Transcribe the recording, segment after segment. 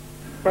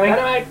Frank,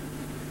 Dynamite.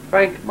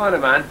 Frank, come on,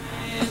 man.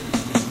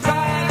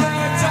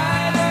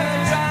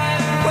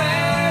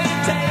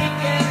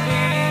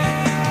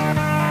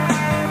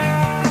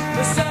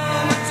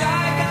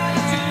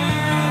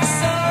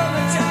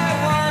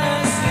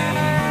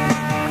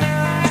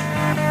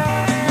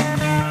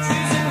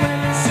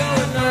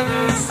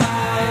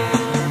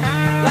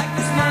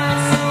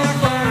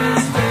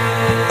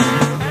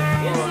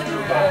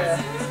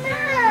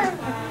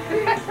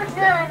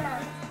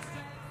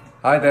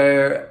 Hi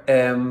there.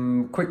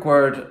 Quick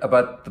word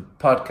about the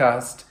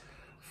podcast.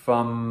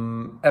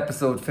 From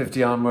episode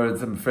 50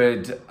 onwards, I'm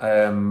afraid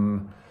I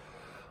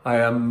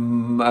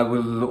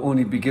will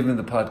only be giving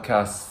the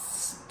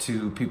podcasts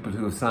to people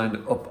who have signed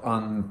up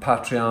on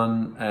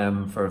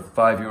Patreon for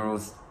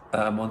 €5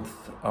 a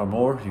month or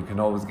more. You can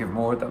always give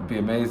more, that would be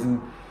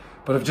amazing.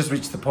 But I've just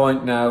reached the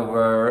point now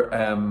where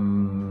I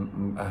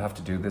have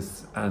to do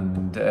this.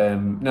 And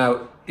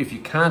now, if you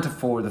can't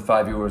afford the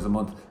 €5 a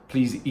month,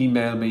 please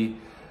email me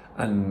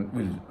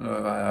and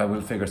I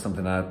will figure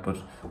something out. But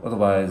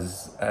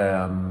otherwise,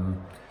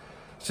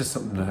 it's just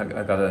something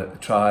I gotta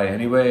try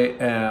anyway.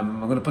 I'm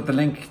going to put the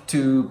link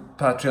to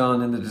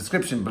Patreon in the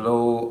description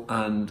below,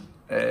 and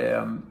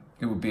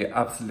it would be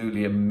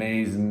absolutely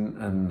amazing.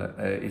 And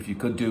if you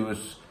could do it,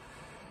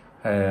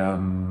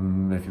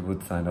 if you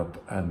would sign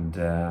up, and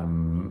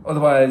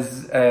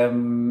otherwise,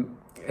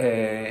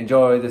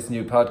 enjoy this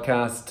new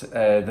podcast.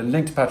 The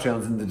link to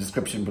Patreon's in the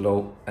description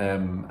below,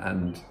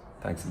 and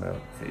thanks a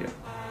million. See you.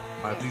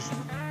 I have these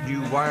new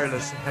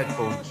wireless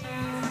headphones,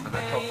 and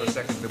I thought for a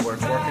second they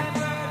weren't working.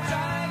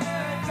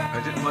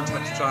 I didn't want to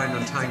have to try and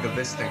untangle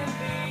this thing.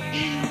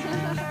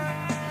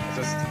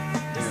 Just,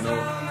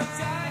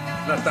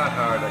 not that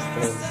hard, I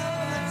suppose.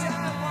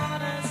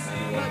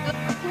 Anyway.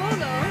 Cool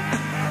though.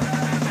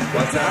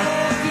 What's that?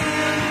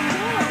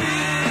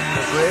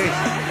 They're great.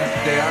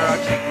 They are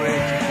actually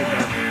great. You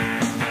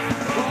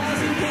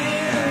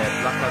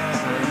can block out the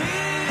sound.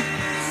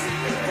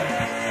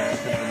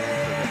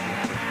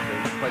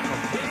 Quite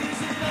comfortable.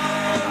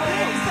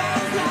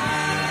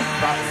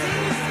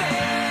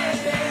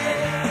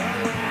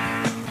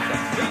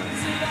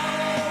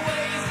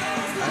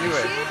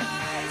 Anyway.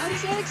 I'm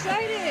so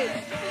excited.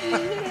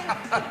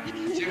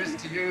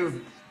 Cheers to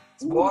you.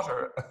 It's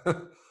water.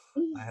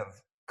 I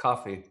have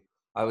coffee.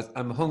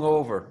 I'm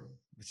hungover.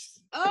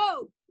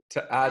 Oh,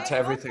 To add to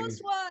everything.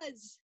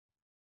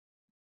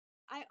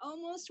 I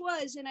almost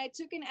was, and I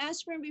took an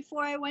aspirin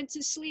before I went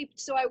to sleep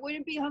so I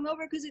wouldn't be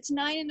hungover because it's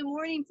 9 a.m.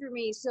 for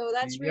me. So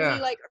that's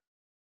really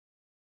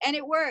and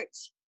it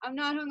worked. I'm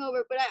not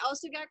hungover, but I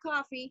also got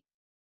coffee.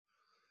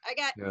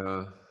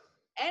 And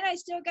I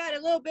still got a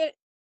little bit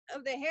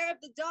of the hair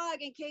of the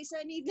dog in case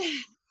I need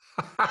that.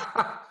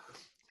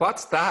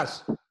 What's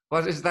that?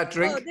 What is that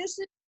drink? Oh,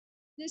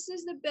 this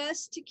is the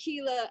best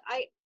tequila.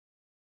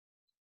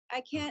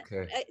 I can't.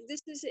 Okay.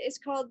 It's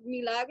called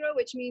Milagro,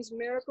 which means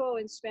miracle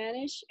in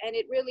Spanish, and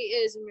it really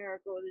is a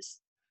miracle.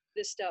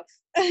 This stuff.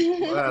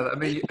 Well, I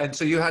mean, and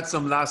so you had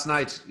some last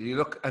night. You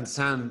look and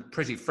sound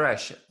pretty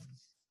fresh.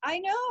 I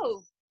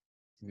know.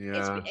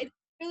 Yeah. It's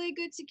really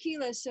good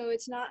tequila, so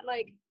it's not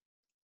like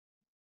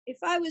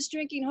if I was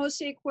drinking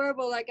Jose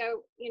Cuervo like I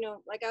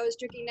was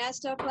drinking that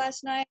stuff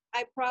last night,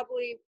 I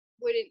probably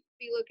wouldn't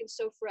be looking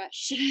so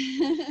fresh.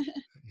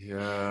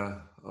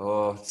 Yeah.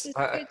 Oh, it's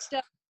good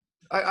stuff.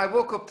 I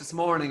woke up this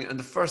morning and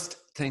the first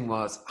thing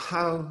was,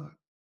 how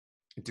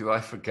do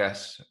I forget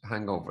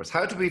hangovers?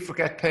 How do we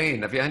forget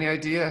pain? Have you any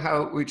idea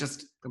how we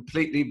just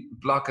completely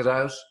block it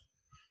out?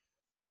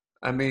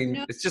 I mean,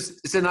 No.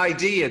 it's an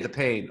idea, the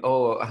pain.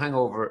 Oh, a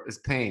hangover is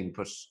pain,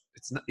 but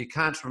it's not, you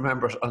can't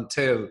remember it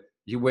until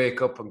you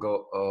wake up and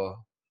go, oh.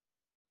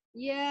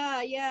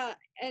 Yeah.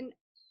 And,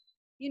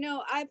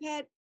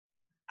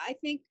 I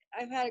think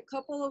I've had a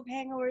couple of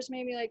hangovers,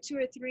 maybe like 2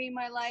 or 3 in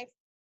my life,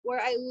 where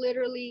I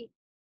literally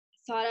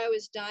thought I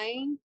was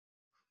dying.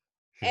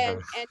 Yeah.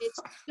 And it's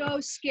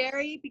so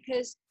scary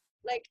because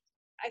like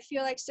I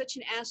feel like such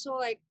an asshole.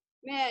 Like,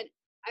 man,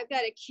 I've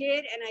got a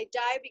kid and I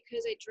die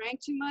because I drank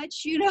too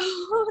much,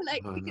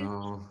 like I because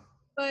know.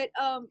 but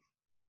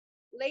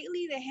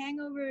lately the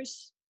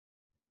hangovers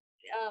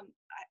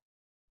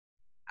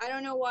I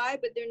don't know why,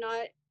 but they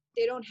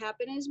don't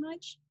happen as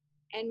much.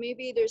 And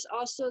maybe there's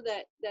also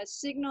that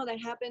signal that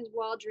happens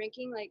while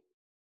drinking, like,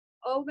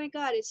 oh my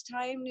God, it's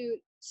time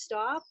to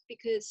stop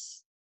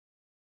because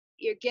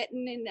you're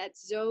getting in that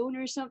zone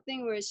or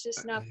something where it's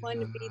just not fun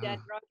to be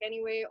that drunk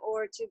anyway,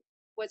 or to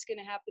what's going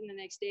to happen the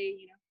next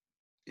day,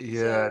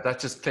 Yeah, So, that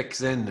just kicks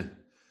in.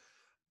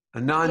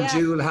 A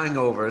non-dual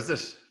hangover, is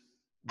it?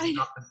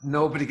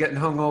 Nobody getting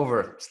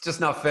hungover. It's just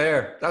not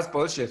fair. That's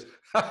bullshit.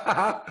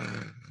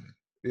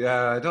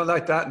 Yeah, I don't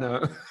like that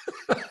now.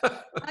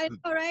 I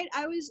know, right?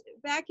 I was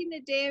back in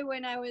the day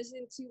when I was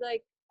into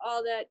like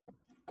all that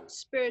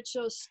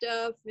spiritual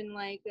stuff and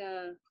like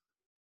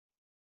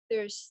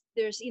there's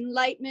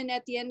enlightenment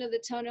at the end of the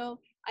tunnel.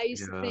 I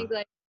used to think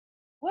like,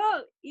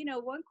 well,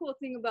 one cool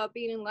thing about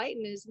being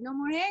enlightened is no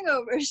more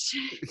hangovers.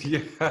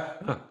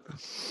 Yeah.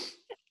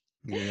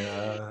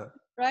 Yeah.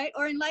 right?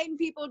 Or enlightened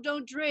people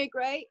don't drink,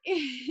 right?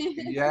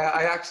 Yeah,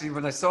 I actually,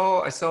 when I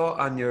saw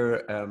on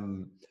your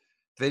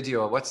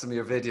video, I watched some of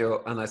your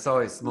video, and I saw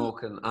you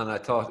smoking, and I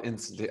thought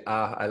instantly,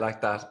 I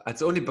like that.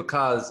 It's only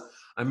because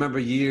I remember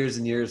years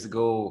and years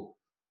ago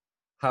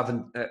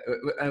having,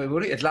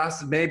 it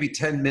lasted maybe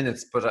 10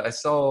 minutes, but I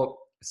saw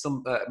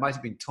some, it might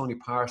have been Tony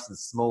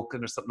Parsons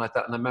smoking or something like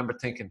that, and I remember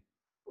thinking,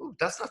 "Ooh,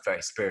 that's not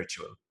very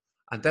spiritual."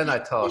 And then I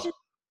thought,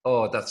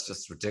 oh, that's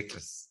just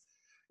ridiculous.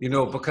 You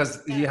know,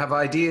 because Yeah. you have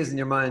ideas in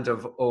your mind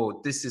of,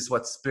 oh, this is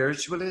what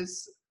spiritual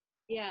is.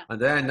 Yeah.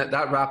 And then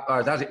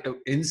that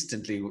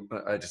instantly,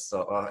 I just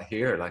thought, oh,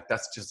 here, like,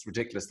 that's just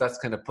ridiculous. That's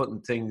kind of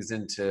putting things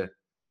into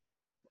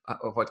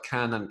what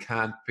can and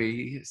can't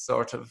be,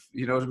 sort of,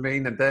 you know what I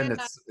mean? And then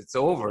Yeah. it's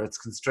over, it's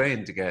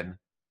constrained again.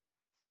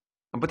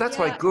 But that's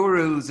why Yeah.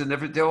 gurus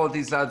and all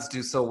these lads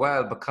do so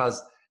well,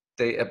 because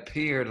they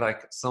appear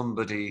like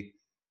somebody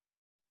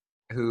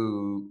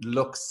who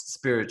looks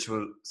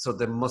spiritual, so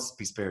they must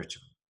be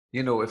spiritual.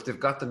 You know, if they've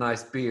got the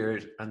nice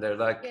beard and they're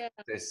like Yeah.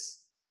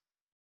 this,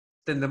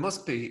 then they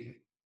must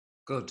be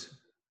good.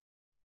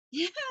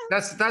 Yeah.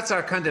 That's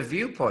our kind of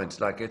viewpoint.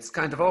 Like, it's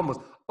kind of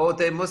almost, oh,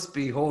 they must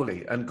be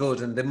holy and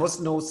good, and they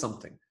must know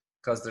something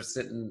because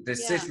they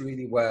sit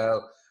really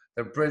well,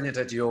 they're brilliant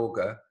at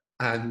yoga,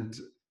 and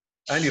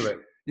anyway,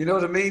 you know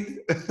what I mean?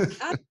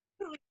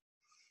 Absolutely.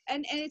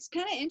 And it's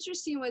kind of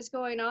interesting what's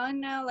going on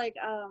now, like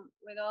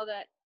with all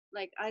that,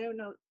 like, I don't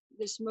know,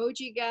 this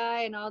Moji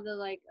guy and all the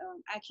like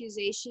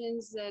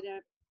accusations that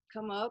have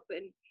come up,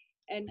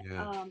 and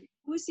Yeah.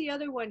 who's the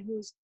other one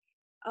who's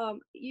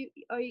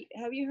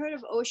have you heard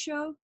of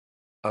Osho?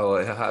 Oh,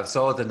 I have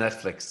saw the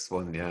Netflix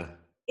one. Yeah,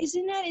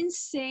 Isn't that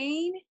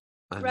insane?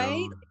 I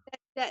Right?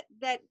 know.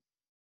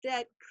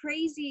 That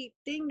crazy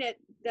thing,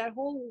 that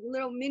whole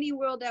little mini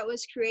world that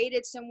was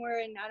created somewhere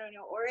in, I don't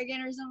know, Oregon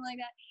or something like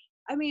that.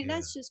 I mean, Yeah.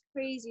 that's just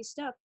crazy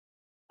stuff.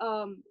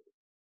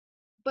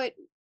 But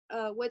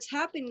what's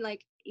happened,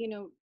 like,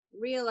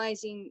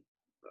 realizing,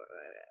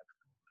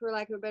 for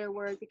lack of a better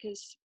word,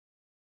 because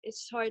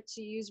it's hard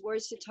to use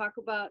words to talk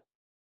about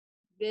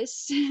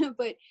this,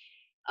 but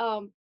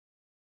um,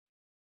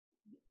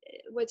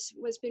 what's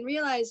been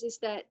realized is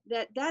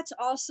that's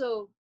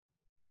also,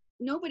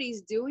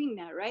 nobody's doing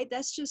that, right?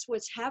 That's just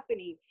what's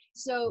happening.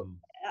 So Mm.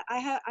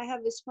 I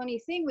have this funny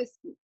thing with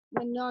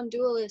when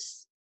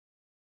non-dualists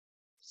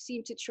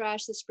seem to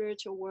trash the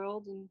spiritual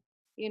world, and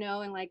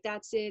and like,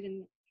 that's it,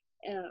 and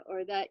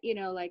or that,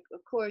 like,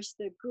 of course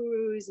the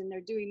gurus, and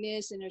they're doing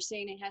this, and they're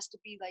saying it has to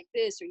be like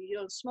this, or you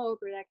don't smoke,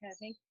 or that kind of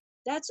thing.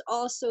 That's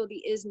also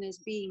the isness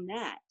being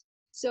that.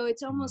 So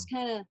it's Mm. almost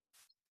kind of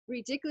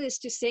ridiculous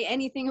to say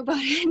anything about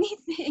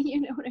anything,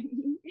 you know what I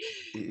mean?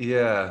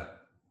 Yeah.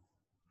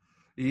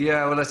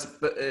 Yeah. Well,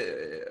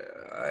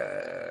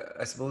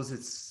 I suppose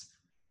it's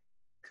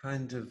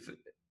kind of,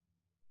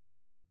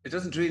 it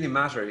doesn't really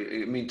matter.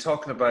 I mean,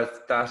 talking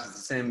about that is the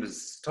same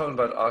as talking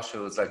about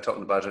Osho. Is like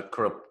talking about a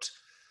corrupt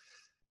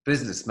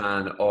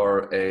businessman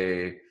or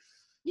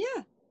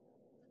Yeah.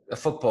 a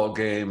football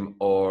game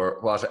or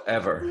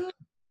whatever. But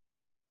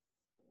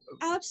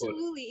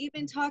Absolutely.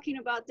 Even talking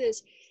about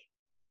this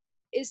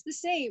is the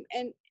same,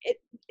 and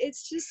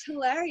it's just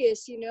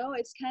hilarious.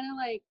 It's kind of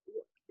like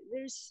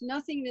there's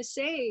nothing to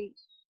say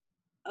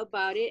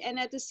about it, and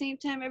at the same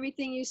time,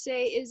 everything you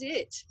say is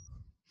it.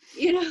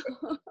 You know.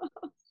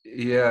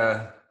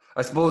 yeah,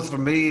 I suppose for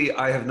me,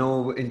 I have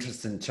no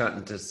interest in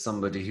chatting to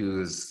somebody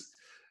who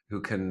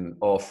can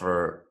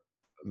offer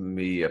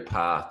me a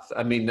path.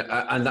 I mean,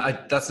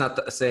 that's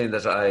not saying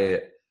that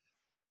I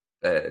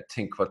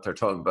think what they're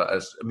talking about.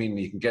 I mean,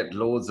 you can get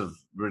loads of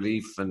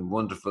relief and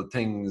wonderful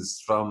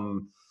things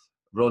from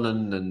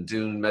running and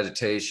doing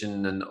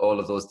meditation and all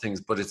of those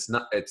things, but it's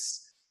not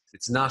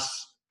it's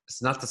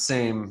not the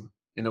same.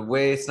 In a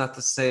way, it's not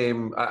the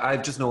same.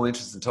 I've just no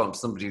interest in talking to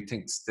somebody who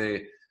thinks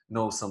they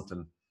know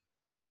something.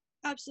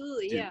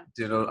 Absolutely. Do, Yeah.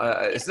 do you know?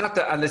 It's not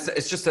that, and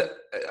it's just that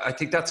I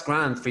think that's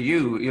grand for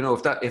you. You know,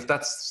 if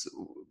that's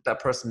that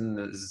person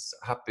is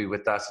happy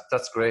with that,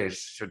 that's great.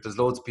 Sure, there's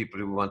loads of people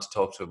who want to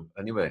talk to him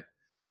anyway,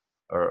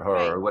 or her,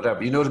 Right. or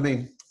whatever. You know what I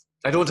mean?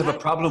 I don't have a I,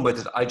 problem with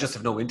it. I just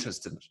have no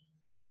interest in it.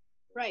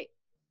 right.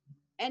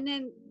 And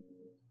then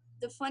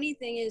the funny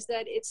thing is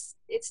that it's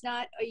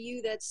not a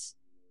you that's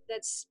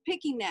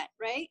picking that,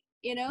 right?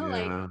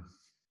 Like, Yeah,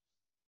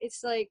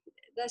 it's like,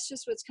 that's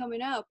just what's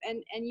coming up,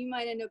 and you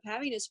might end up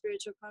having a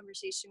spiritual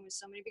conversation with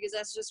somebody because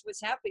that's just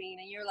what's happening,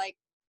 and you're like,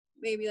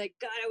 maybe like,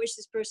 God, I wish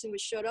this person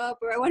would shut up,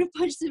 or I want to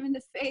punch them in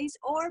the face,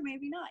 or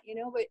maybe not,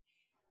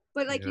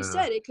 but like you yeah.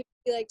 said, it could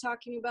be like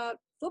talking about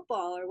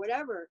football or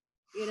whatever.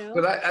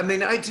 But I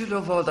mean, I do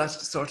love all that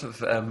sort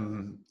of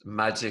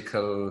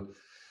magical,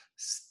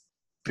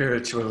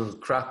 spiritual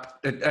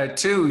crap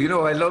too. You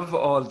know, I love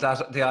all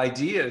that, the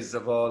ideas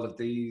of all of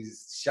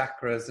these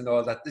chakras and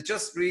all that. They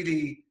just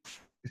really,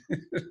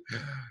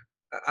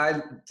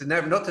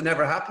 nothing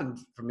ever happened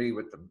for me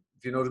with them.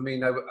 If you know what I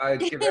mean, I'd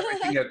give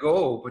everything a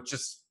go, but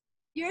just,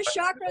 Your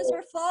chakras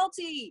are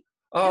faulty.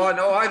 oh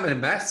no, I'm a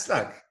mess.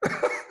 Like,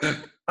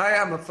 I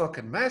am a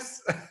fucking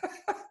mess.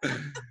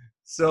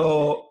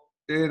 So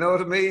You know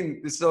what I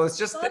mean? So it's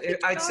just, Well, if you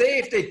I'd talk say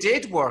if they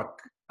did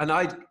work and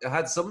I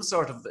had some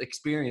sort of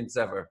experience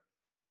ever,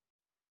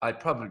 I'd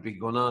probably be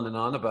going on and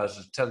on about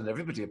it, telling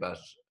everybody about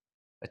it.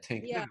 I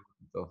think yeah. maybe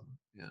so.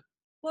 Yeah.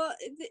 Well,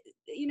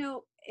 you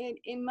know,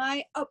 in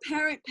my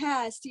apparent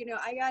past, you know,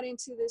 I got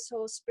into this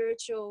whole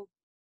spiritual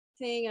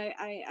thing.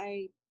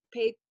 I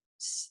paid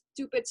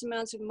stupid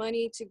amounts of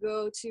money to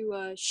go to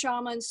a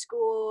shaman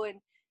school and,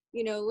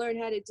 you know, learn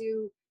how to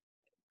do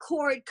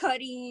cord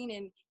cutting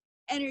and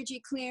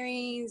energy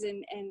clearings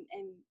and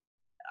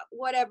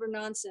whatever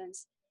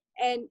nonsense.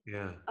 And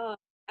Yeah.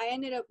 I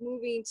ended up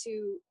moving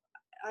to,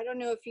 I don't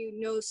know if you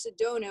know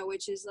Sedona,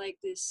 which is like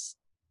this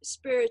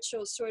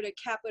spiritual sort of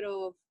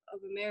capital of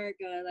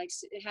America. Like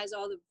it has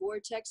all the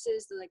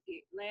vortexes, like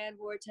the land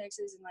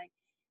vortexes, and like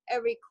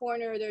every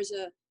corner there's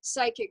a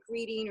psychic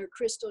reading or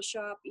crystal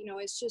shop. You know,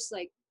 it's just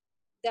like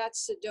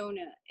that's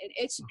Sedona.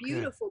 It's a Okay.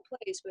 beautiful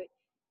place, but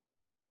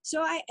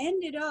so I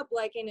ended up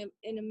like in a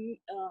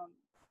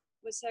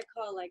what's that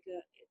called? Like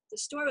the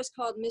store was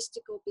called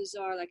Mystical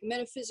Bazaar, like a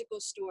metaphysical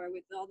store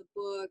with all the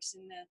books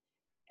and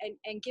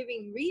and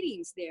giving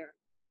readings there.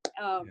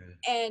 Yeah.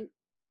 And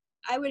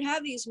I would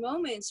have these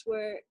moments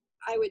where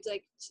I would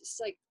like just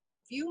like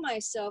view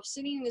myself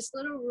sitting in this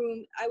little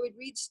room. I would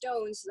read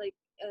stones, like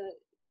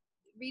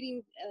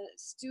reading,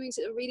 doing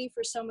a reading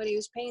for somebody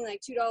who's paying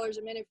like $2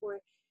 a minute for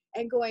it,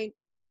 and going,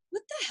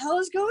 what the hell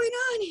is going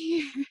on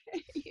here?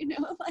 You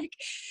know, like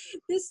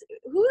this,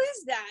 who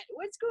is that?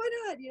 What's going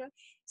on? You know?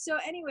 So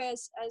anyway,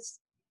 as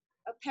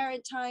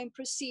apparent time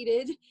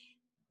proceeded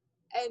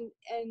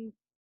and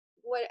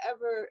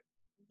whatever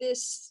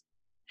this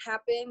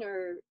happened,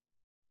 or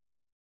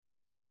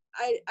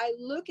I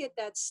look at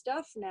that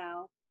stuff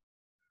now,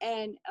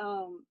 and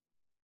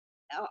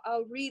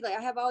I'll read, like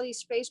I have all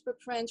these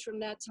Facebook friends from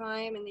that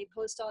time, and they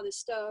post all this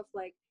stuff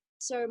like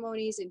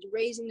ceremonies and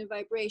raising the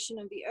vibration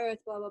of the earth,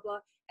 blah blah blah.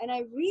 And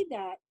I read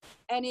that,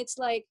 and it's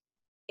like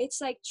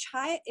it's like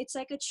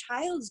a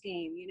child's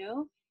game, you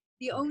know.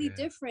 The only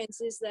Okay.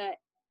 difference is that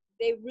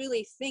they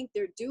really think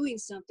they're doing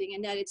something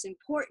and that it's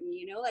important,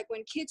 you know. Like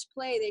when kids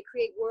play, they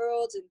create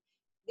worlds and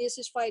this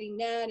is fighting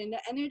that, and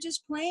they're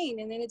just playing,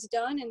 and then it's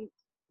done, and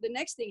the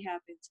next thing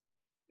happens.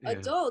 Yeah.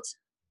 Adults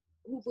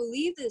who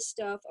believe this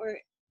stuff or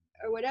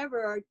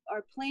whatever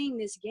are playing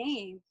this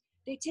game,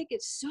 they take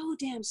it so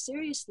damn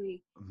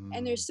seriously,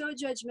 and they're Mm. so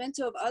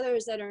judgmental of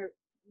others that are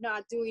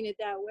not doing it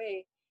that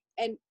way.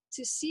 And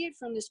to see it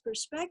from this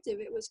perspective,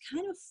 it was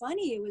kind of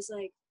funny. It was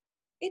like,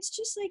 it's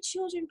just like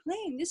children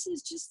playing. This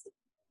is just,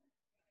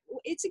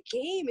 it's a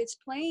game, it's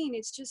playing,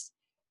 it's just,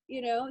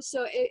 you know.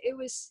 So it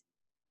was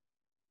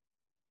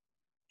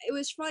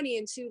funny,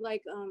 and to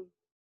like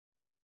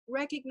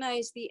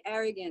recognize the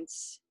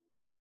arrogance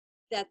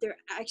that they're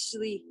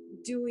actually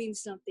doing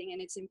something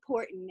and it's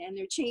important and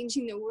they're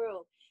changing the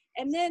world.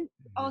 And then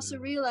also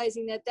Yeah.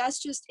 realizing that that's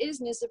just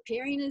isness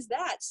appearing as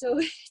that. So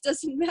it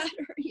doesn't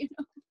matter, you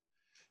know?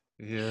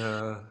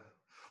 Yeah.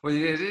 Well,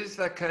 it is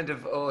that kind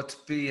of, oh, to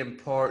be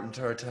important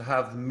or to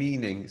have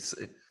meanings.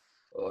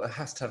 Oh, it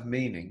has to have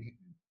meaning,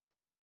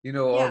 you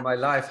know, or Yeah. my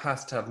life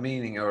has to have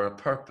meaning or a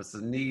purpose.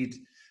 A need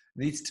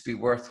needs to be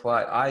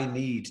worthwhile. I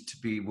need to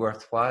be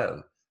worthwhile.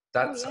 Oh,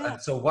 That's yeah.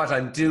 so what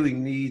I'm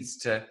doing needs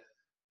to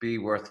be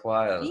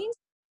worthwhile. Means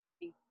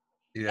something.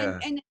 Yeah.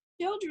 And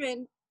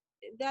children,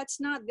 that's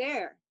not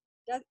there.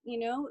 That, you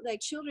know,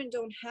 like children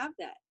don't have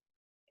that.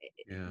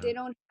 Yeah. They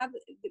don't have,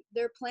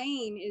 their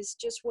playing is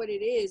just what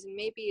it is. And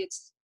maybe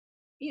it's,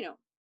 you know,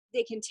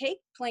 they can take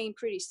playing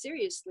pretty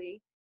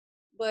seriously,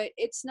 but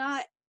it's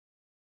not,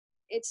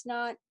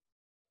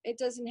 it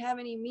doesn't have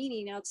any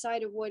meaning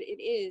outside of what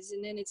it is,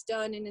 and then it's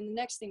done, and then the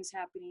next thing's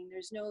happening.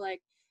 There's no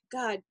like,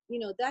 god, you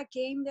know, that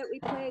game that we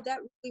played, that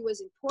really was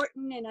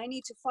important, and I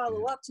need to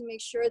follow up to make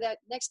sure that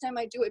next time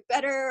I do it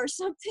better or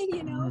something,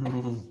 you know.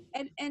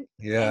 Mm. And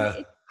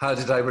Yeah. How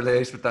did I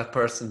relate with that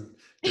person?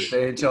 Did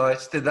they enjoy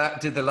it? Did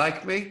they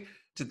like me?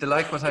 Did they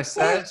like what I well,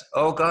 said?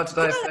 Oh God, did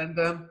I god, offend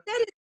them? that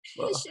is,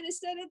 I Well, should have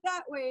said it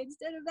that way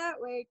instead of that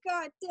way.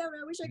 God damn it,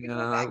 I wish I could go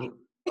yeah. back.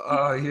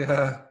 Oh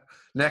yeah.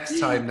 Next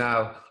time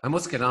now. I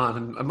must get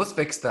on. I must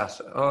fix that.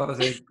 Oh,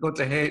 they're going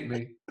to hate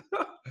me.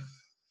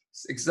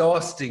 It's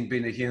exhausting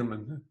being a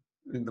human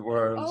in the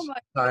world, Oh my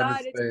time and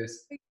god,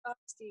 it's space.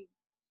 exhausting.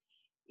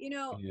 You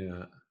know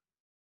Yeah.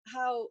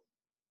 how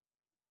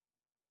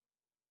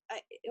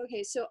I,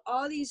 okay, so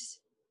all these,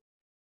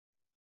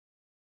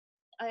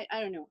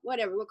 I don't know,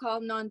 whatever, we'll call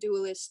them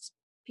non-dualist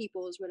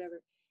peoples,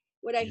 whatever.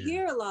 What I Yeah.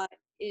 hear a lot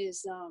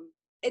is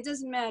it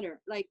doesn't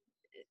matter. Like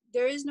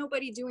there is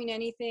nobody doing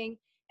anything,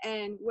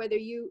 and whether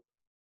you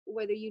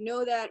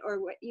know that,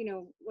 or what, you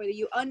know, whether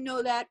you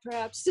unknow that,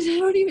 perhaps I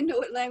don't even know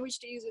what language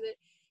to use with it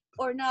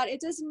or not, it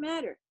doesn't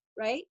matter,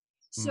 right?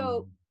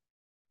 So Mm.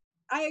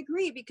 I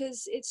agree,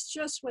 because it's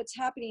just what's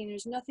happening.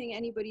 There's nothing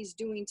anybody's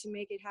doing to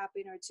make it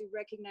happen or to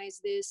recognize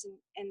this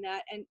and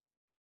that. And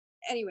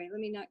anyway,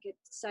 let me not get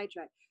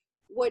sidetracked.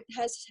 What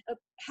has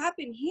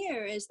happened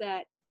here is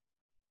that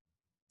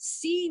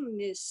seeing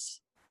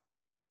this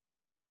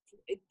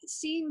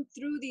seeing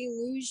through the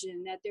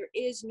illusion that there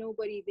is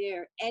nobody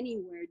there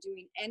anywhere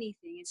doing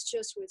anything, it's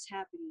just what's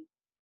happening,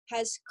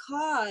 has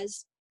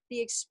caused the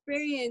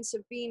experience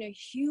of being a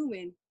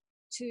human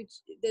to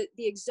the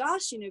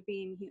exhaustion of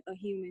being a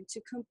human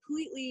to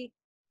completely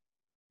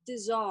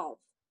dissolve.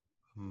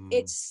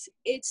 It's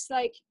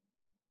like,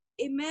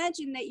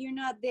 imagine that you're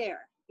not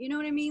there. You know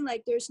what I mean?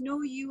 Like, there's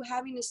no you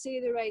having to say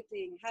the right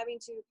thing, having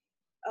to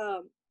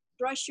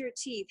brush your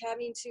teeth,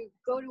 having to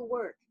go to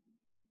work.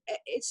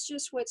 It's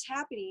just what's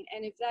happening.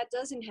 And if that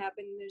doesn't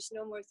happen, there's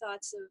no more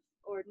thoughts of,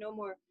 or no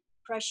more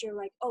pressure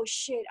like, oh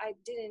shit, I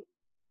didn't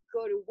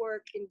go to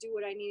work and do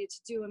what I needed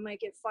to do and might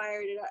get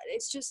fired.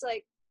 It's just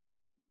like,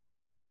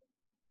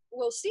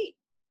 we'll see.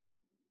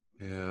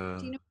 Yeah.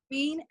 Do you know what I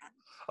mean?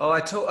 Oh,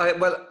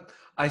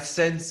 I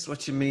sense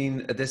what you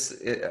mean.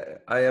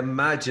 I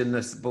imagine,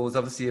 I suppose,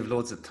 obviously you have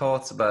loads of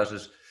thoughts about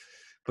it,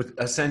 but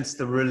I sense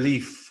the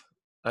relief.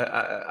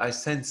 I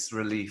sense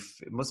relief.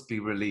 It must be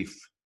relief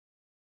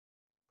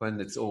when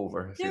it's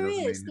over, if you know what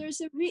I mean.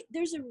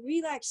 There's a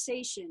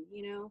relaxation,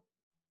 you know?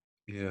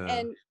 Yeah.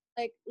 And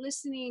like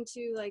listening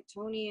to like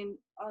Tony and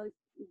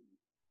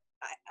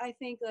I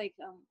think like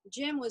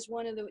Jim Newman was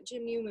one of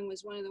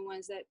the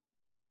ones that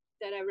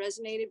I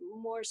resonated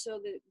more so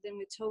than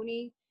with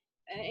Tony.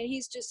 And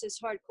he's just as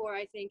hardcore,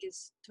 I think,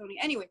 as Tony.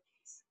 Anyway,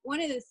 one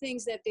of the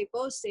things that they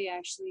both say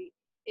actually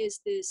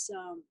is this,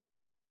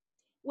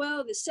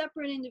 the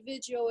separate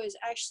individual is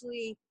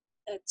actually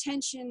a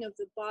tension of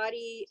the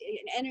body,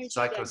 an energy.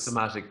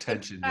 Psychosomatic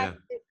tension, yeah.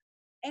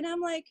 And I'm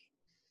like,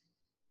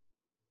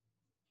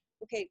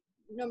 okay,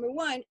 number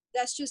one,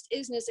 that's just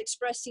isness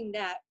expressing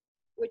that,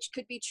 which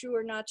could be true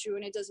or not true,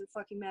 and it doesn't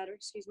fucking matter,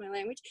 excuse my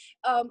language.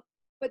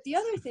 But the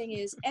other thing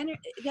is,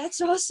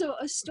 that's also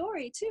a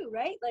story too,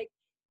 right? Like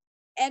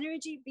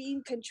energy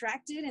being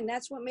contracted, and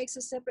that's what makes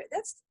us separate.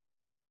 That's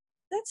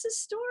a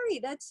story.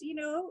 That's, you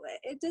know,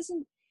 it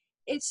doesn't,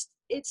 it's,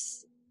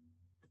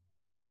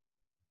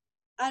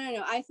 I don't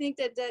know. I think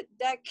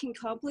that can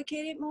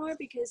complicate it more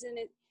because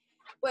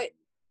but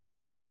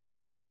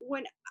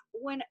when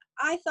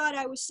I thought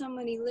I was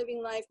somebody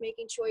living life,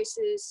 making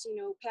choices, you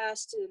know,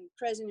 past and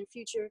present and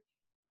future,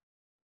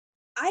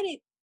 I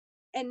didn't,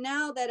 and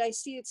now that I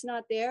see it's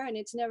not there and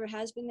it's never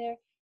has been there,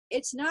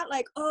 it's not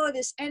like, oh,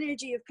 this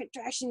energy of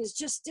contraction is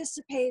just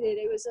dissipated.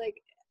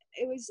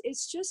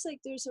 It's just like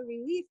there's a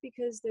relief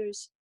because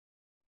there's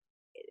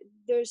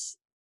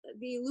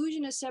the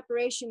illusion of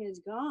separation is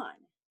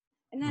gone,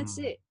 and that's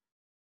it.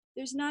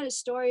 There's not a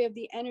story of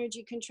the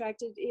energy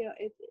contracted, you know.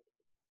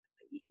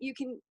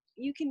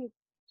 You can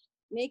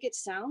make it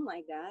sound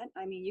like that.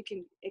 I mean, you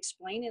can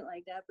explain it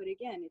like that, but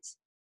again,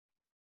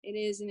 it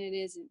is and it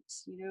isn't,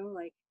 you know,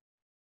 like.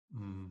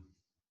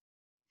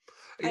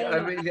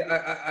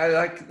 I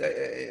like,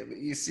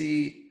 you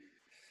see,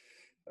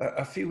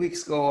 a few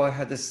weeks ago I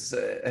had this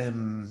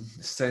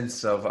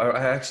sense of,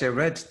 I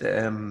read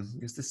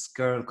there's this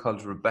girl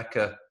called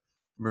Rebecca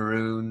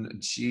Maroon,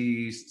 and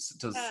she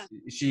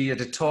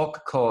had a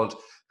talk called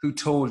 "Who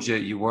Told You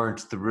You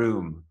Weren't the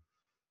Room"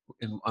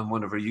 on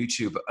one of her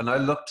YouTube, and I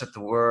looked at the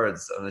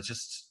words and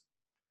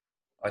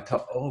I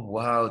thought, oh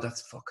wow,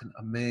 that's fucking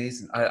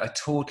amazing. I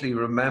totally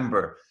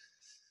remember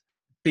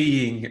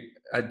being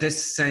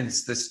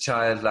this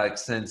childlike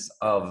sense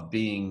of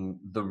being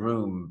the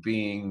room,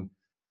 being,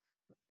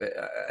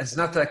 it's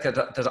not like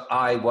that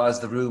I was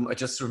the room. I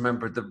just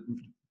remember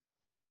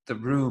the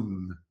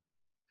room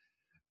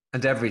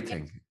and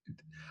everything.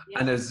 Yeah.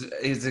 And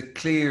is a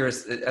clear,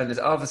 and it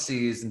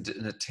obviously isn't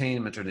an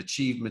attainment or an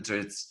achievement, or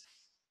it's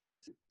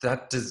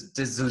that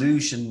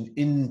dissolution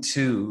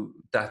into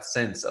that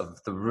sense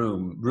of the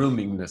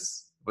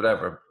roomingness,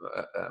 whatever.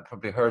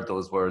 Probably heard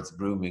those words,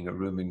 rooming or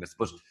roomingness,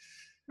 but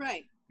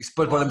right.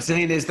 But what I'm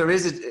saying is,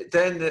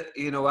 then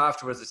you know,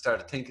 afterwards I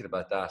started thinking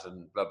about that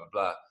and blah blah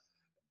blah.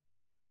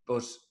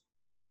 But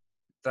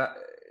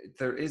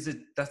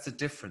that's a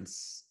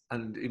difference,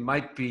 and it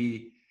might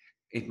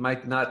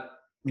not,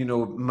 you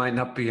know, might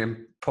not be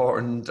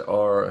important,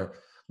 or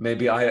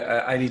maybe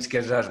I need to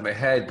get it out of my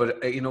head.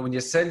 But you know, when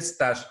you sense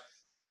that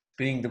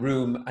being the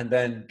room and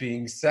then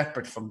being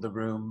separate from the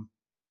room,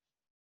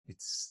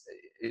 it's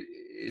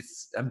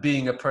and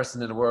being a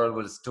person in a world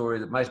with a story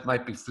that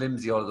might be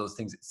flimsy, all of those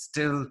things, it's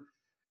still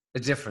a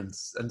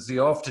difference. And so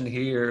you often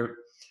hear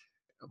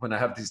when I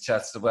have these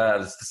chats as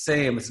well, it's the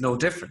same, it's no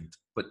different.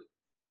 But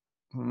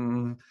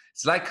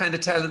it's like kind of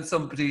telling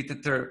somebody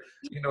that they're,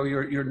 you know,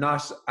 you're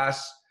not at,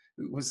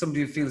 when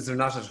somebody feels they're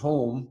not at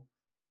home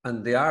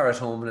and they are at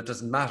home and it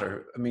doesn't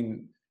matter. I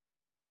mean,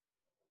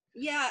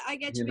 yeah, I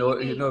get you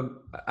know,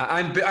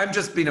 I'm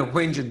just being a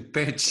whinging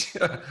bitch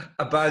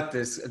about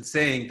this and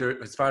saying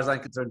there, as far as I'm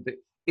concerned, there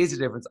is a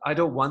difference. I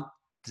don't want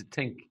to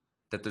think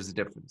that there's a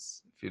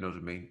difference, if you know what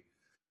I mean.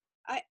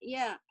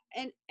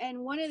 And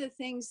one of the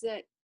things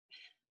that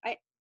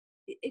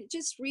it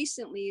just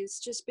recently, it's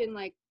just been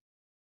like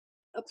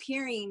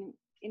appearing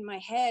in my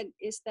head,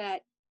 is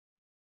that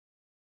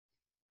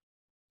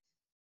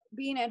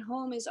being at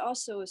home is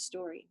also a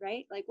story,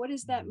 right? Like, what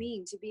does that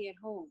mean to be at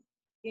home?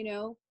 You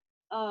know,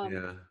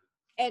 yeah.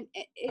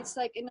 it's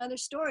like another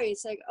story.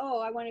 It's like, oh,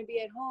 I want to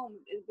be at home.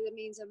 That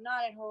means I'm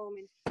not at home.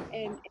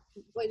 And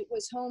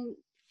was home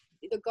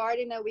the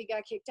garden that we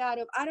got kicked out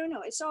of? I don't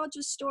know. It's all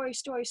just story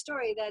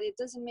that it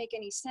doesn't make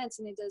any sense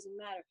and it doesn't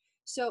matter.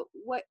 So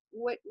what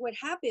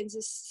happens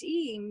is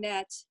seeing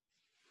that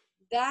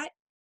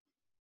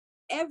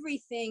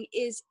everything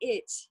is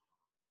it,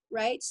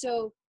 right?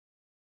 So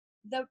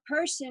the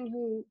person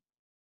who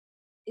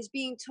is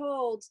being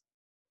told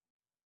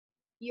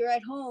you're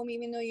at home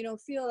even though you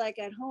don't feel like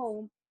at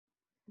home,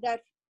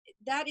 that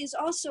is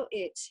also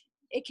it.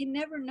 It can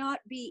never not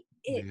be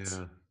it.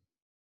 Yeah.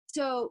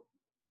 So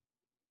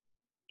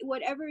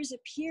whatever is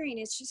appearing,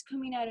 it's just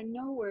coming out of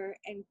nowhere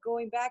and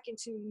going back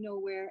into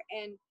nowhere,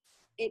 and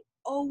it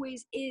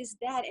always is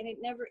that, and it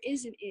never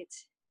isn't it.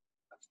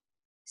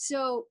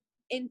 So,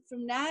 and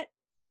from that,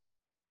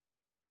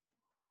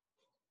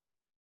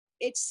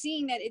 it's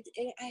seeing that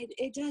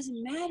it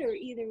doesn't matter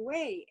either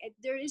way.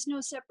 There is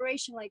no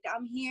separation. Like,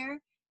 I'm here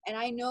and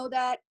I know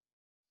that,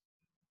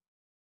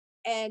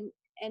 and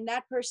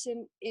that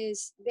person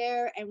is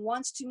there and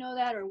wants to know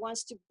that, or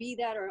wants to be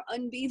that, or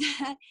unbe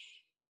that.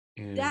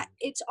 Yeah. That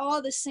it's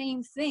all the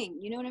same thing.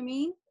 You know what I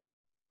mean?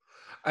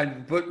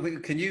 And but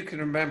can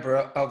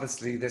remember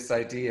obviously this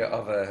idea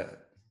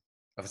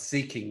of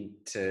seeking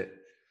to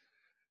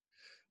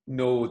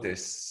know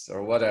this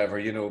or whatever,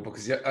 you know,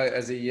 because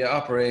you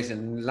operate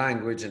in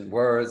language and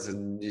words,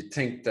 and you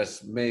think that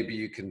maybe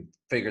you can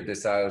figure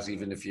this out,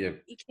 even if you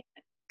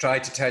try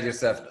to tell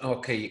yourself,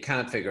 okay, you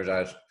can't figure it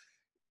out,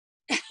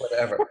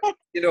 whatever.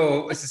 You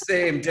know, it's the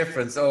same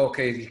difference. Oh,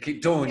 okay, you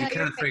keep doing, you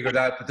can't figure it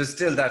out, but there's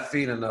still that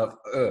feeling of,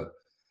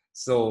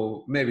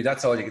 so maybe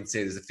that's all you can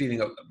say. There's a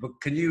feeling of, but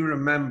can you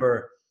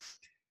remember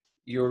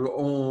your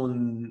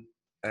own,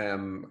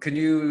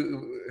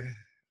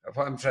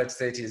 what I'm trying to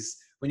say to you is,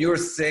 when you were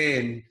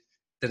saying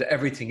that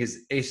everything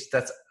is it,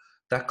 that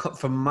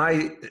from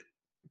my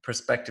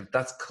perspective,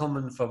 that's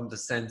coming from the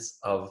sense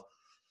of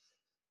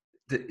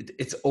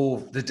it's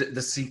over.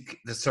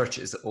 The search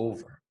is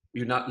over.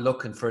 You're not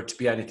looking for it to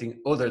be anything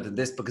other than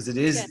this, because it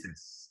is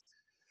this.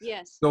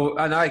 Yes. So,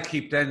 and I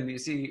keep then, you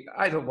see,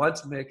 I don't want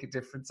to make a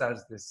difference out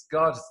of this.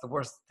 God, it's the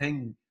worst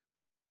thing.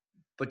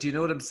 But do you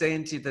know what I'm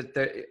saying to you?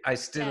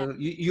 That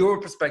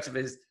your perspective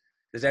is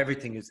that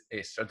everything is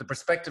it, or the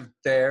perspective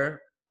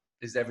there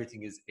is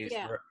everything is it.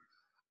 Yeah.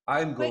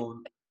 I'm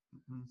going.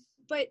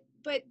 But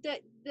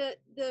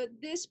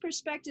this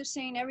perspective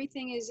saying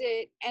everything is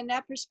it, and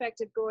that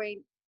perspective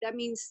going, that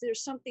means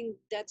there's something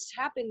that's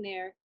happened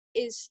there.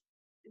 Is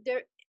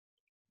there?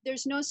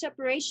 There's no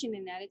separation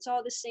in that. It's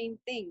all the same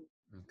thing.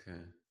 Okay.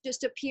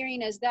 Just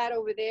appearing as that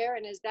over there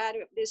and as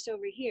this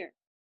over here.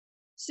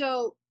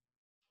 So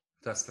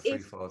that's the free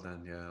fall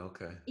then. Yeah.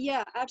 Okay.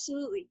 Yeah,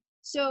 absolutely.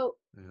 So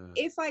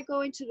if I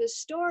go into the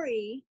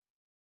story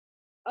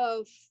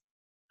of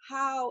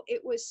how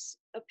it was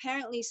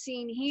apparently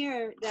seen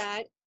here,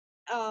 that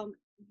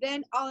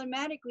then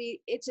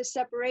automatically it's a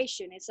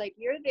separation. It's like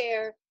you're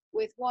there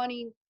with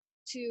wanting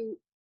to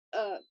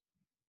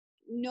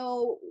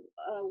know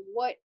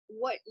what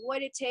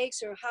it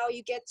takes, or how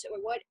you get to, or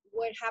what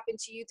happened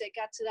to you that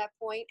got to that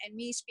point, and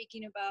me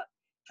speaking about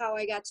how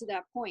I got to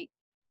that point.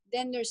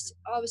 Then there's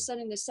all of a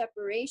sudden the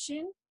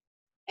separation,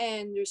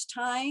 and there's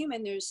time,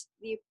 and there's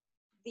the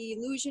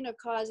illusion of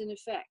cause and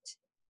effect.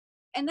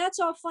 And that's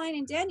all fine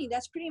and dandy.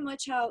 That's pretty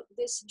much how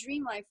this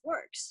dream life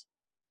works.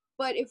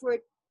 But if we're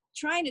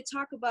trying to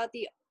talk about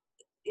the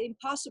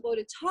impossible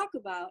to talk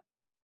about,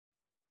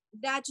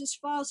 that just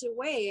falls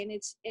away, and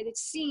it's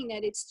seen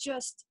that it's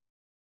just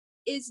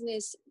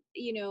isness,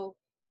 you know,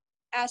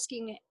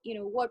 asking, you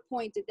know, what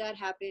point did that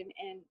happen,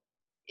 and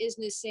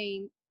isness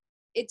saying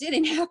it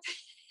didn't happen.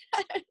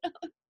 I don't know.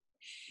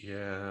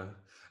 Yeah,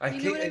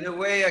 in a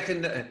way I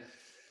can.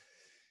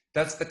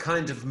 That's the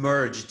kind of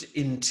merged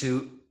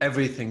into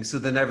everything. So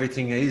then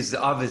everything is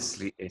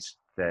obviously it.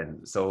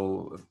 Then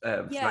so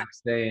Frank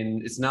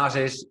saying it's not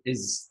it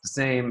is the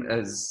same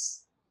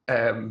as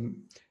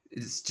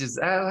it's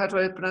Giselle. How do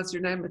I pronounce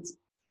your name? It's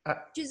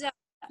Giselle.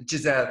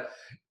 Giselle.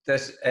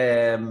 That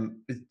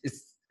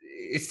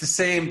it's the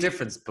same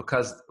difference,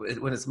 because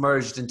when it's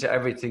merged into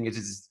everything,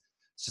 it's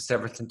just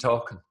everything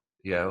talking.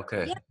 Yeah.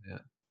 Okay.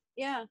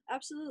 Yeah.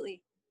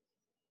 Absolutely.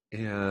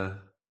 Yeah.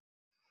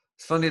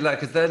 It's funny, like,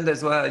 then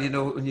as well, you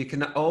know, when you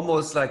can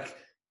almost like,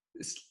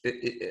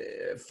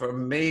 for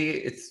me,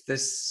 it's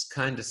this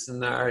kind of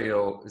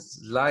scenario.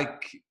 It's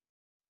like,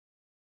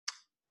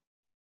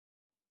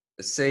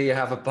 say you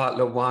have a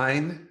bottle of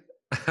wine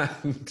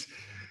and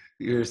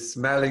you're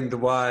smelling the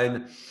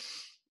wine,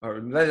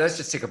 or let's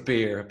just take a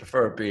beer. I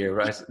prefer a beer,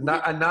 right?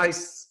 A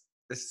nice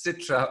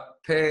Citra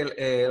pale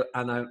ale,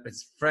 and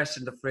it's fresh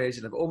in the fridge,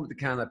 and I've opened the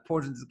can, I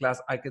poured it into the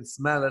glass, I can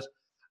smell it.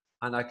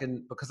 And I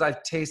can, because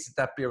I've tasted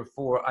that beer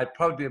before, I'd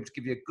probably be able to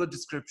give you a good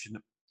description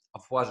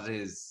of what it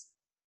is,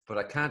 but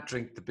I can't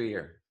drink the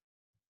beer.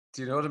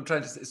 Do you know what I'm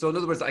trying to say? So in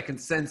other words, I can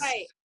sense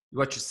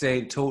what you're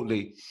saying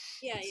totally.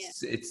 Yeah,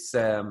 it's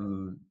a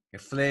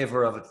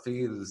flavor of it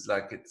feels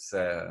like it's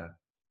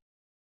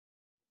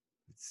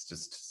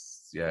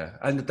just yeah,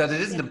 and that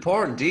it isn't Yeah.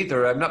 important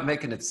either. I'm not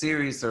making it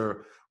serious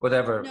or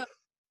whatever. No,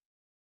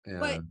 Yeah,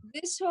 but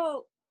this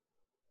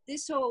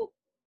whole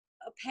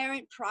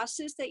apparent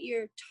process that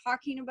you're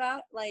talking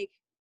about, like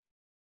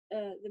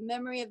the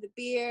memory of the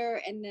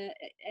beer and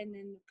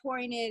then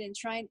pouring it and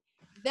trying,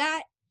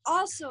 that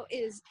also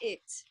is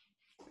it.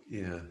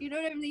 yeah, You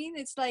know what I mean?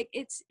 It's like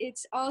it's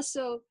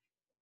also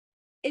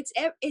it's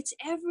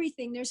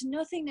everything. There's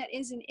nothing that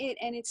isn't it,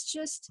 and it's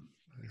just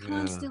yeah.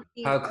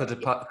 constantly. How could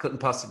it couldn't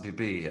possibly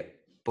be,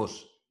 but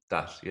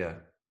that, yeah,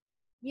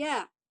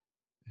 Yeah,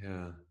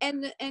 yeah.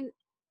 and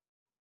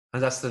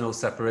And that's the no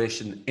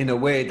separation. In a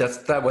way, that's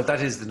that. Well,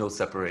 that is the no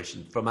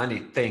separation from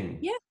anything.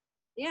 yeah,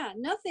 yeah,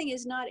 nothing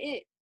is not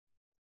it.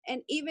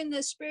 And even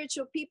the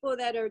spiritual people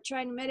that are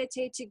trying to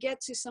meditate to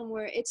get to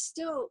somewhere, it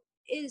still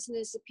is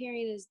this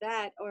appearing as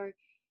that, or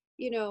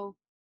you know,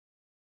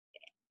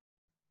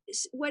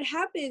 what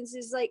happens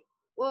is like,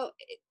 well,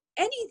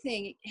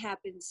 anything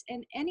happens,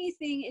 and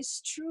anything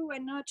is true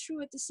and not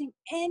true at the same.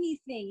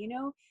 Anything,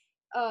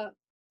 uh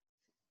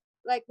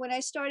like when I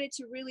started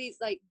to really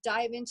like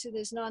dive into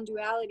this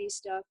non-duality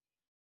stuff,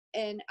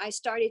 and I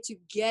started to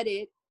get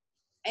it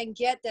and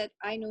get that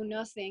I know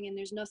nothing and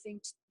there's nothing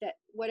that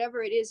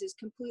whatever it is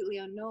completely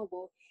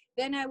unknowable,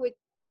 then I would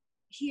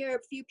hear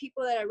a few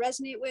people that I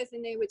resonate with,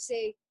 and they would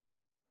say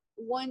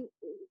one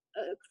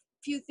a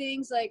few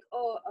things like,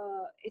 oh,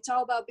 it's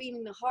all about being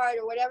in the heart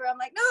or whatever. I'm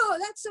like, no,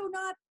 that's so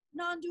not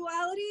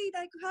non-duality.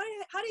 Like,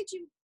 how did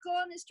you go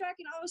on this track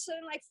and all of a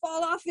sudden like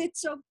fall off it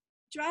so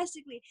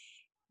drastically?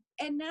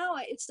 And now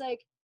it's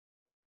like,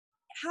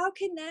 how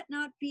can that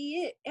not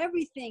be it?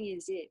 Everything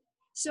is it.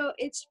 So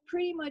it's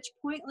pretty much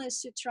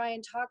pointless to try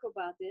and talk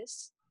about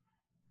this,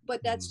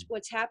 but that's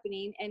what's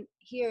happening. And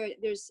here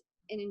there's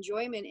an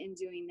enjoyment in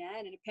doing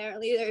that, and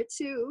apparently there are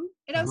too.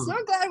 And I'm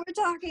so glad we're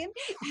talking.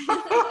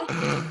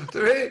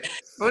 Very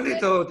funny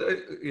but, though.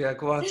 Yeah,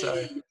 go on.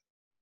 Sorry.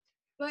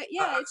 but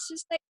yeah, it's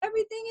just like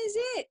everything is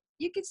it.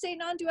 You could say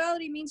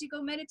non-duality means you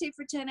go meditate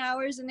for 10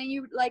 hours and then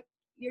you like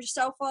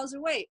yourself falls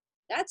away.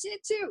 That's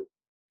it too.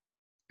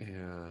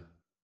 Yeah,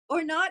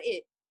 Or not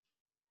it.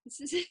 It's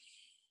just,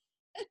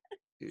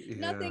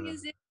 nothing yeah,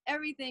 is it.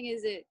 Everything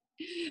is it.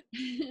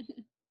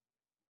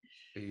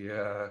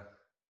 yeah.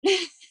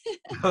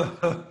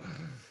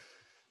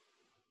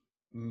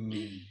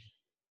 Mm.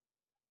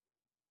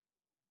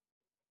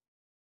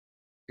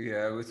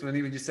 Yeah, it was when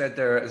you said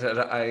there that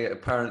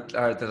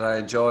that I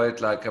enjoyed.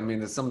 Like, I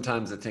mean,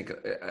 sometimes I think,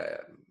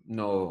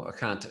 no, I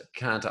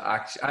can't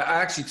actually.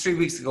 I actually 3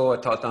 weeks ago I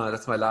thought, no,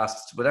 that's my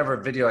last. Whatever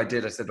video I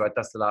did, I said, right,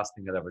 that's the last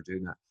thing I'll ever do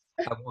now.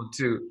 I won't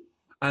do,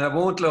 and I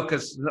won't look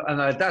at,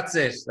 that's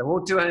it. I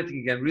won't do anything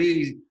again.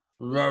 Really,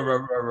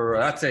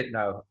 that's it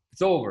now.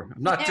 It's over.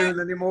 I'm not There doing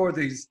any more of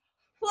these.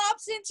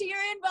 plops into your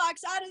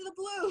inbox out of the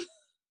blue.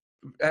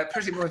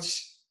 Pretty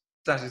much,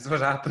 that is what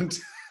happened.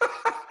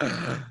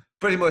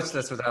 Pretty much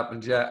that's what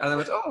happened, yeah. And I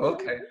went, oh,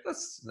 okay,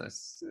 that's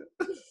nice.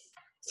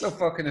 So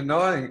fucking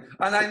annoying.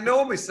 And I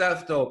know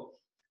myself though.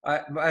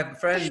 I have a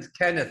friend,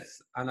 Kenneth,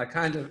 and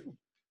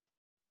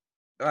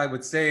I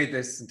would say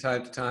this from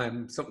time to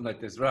time, something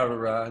like this, rah, rah,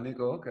 rah. And he'd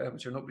go, okay, I'm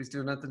sure nobody's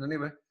doing nothing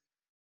anyway.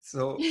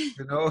 So,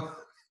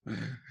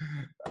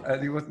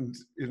 and he wouldn't,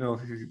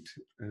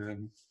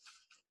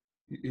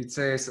 he'd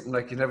say something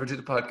like, you never did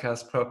a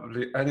podcast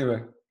properly.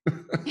 Anyway.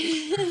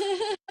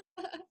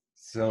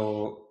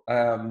 So,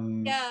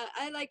 Yeah,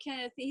 I like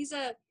Kenneth. He's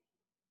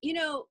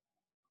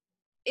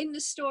in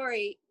the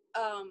story,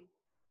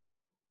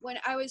 when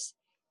I was,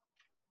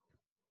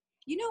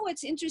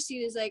 what's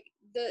interesting is like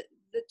the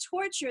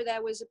torture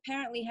that was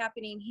apparently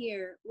happening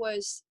here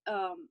was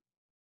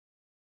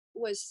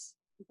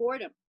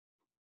boredom.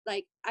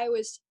 Like I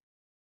was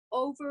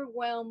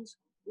overwhelmed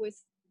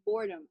with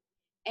boredom,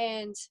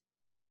 and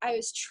I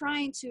was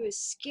trying to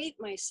escape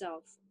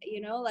myself,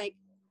 like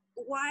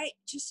why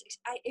just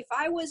if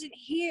I wasn't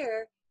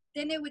here,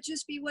 then it would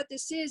just be what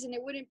this is, and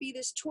it wouldn't be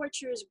this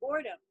torturous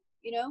boredom,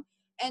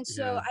 and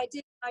so yeah, I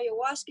did an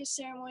ayahuasca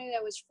ceremony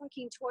that was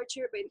fucking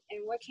torture, but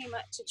and what came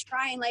out to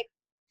try and like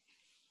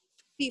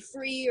be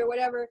free or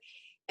whatever.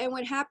 And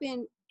what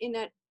happened in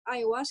that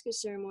ayahuasca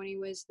ceremony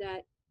was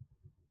that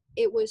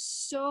it was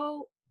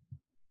so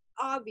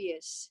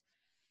obvious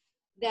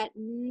that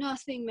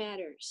nothing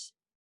matters.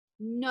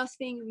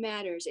 Nothing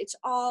matters. It's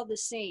all the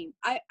same.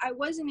 I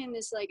wasn't in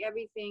this like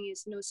everything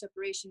is no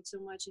separation so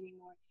much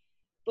anymore,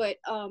 but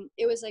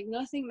it was like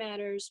nothing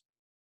matters,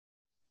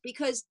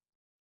 because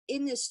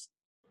in this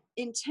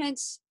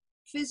intense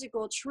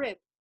physical trip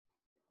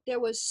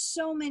there was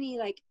so many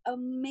like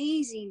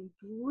amazing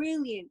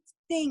brilliant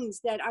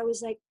things that I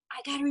was like,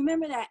 I gotta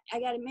remember that, I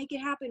gotta make it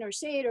happen or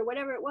say it or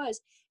whatever it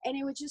was, and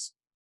it would just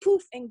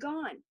poof and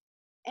gone.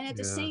 And at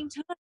the yeah, same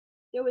time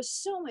there was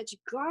so much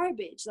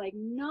garbage, like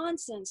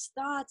nonsense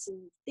thoughts and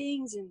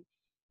things,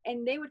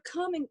 and they would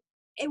come and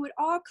it would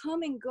all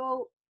come and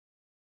go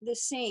the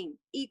same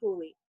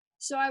equally.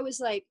 So I was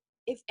like,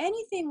 if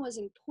anything was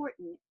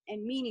important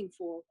and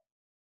meaningful,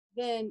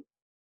 then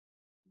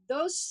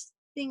those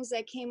things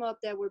that came up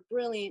that were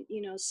brilliant,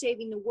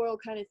 saving the world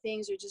kind of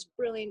things, or just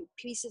brilliant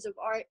pieces of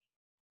art,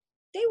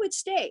 they would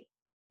stay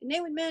and they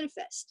would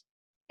manifest.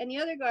 And the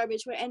other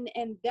garbage went,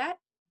 and that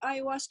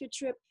ayahuasca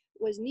trip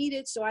was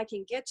needed so I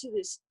can get to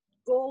this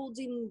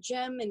golden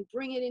gem and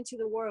bring it into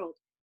the world.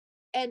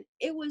 And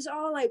it was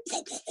all like,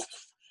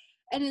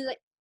 and it's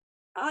like,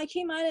 I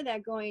came out of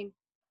that going,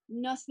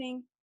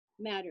 nothing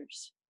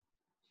matters.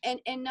 And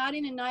not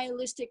in a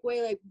nihilistic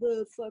way, like,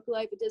 fuck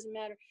life, it doesn't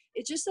matter.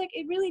 It's just like,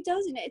 it really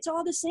doesn't. It's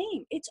all the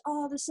same. It's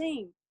all the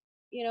same,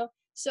 you know?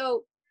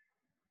 So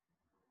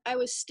I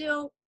was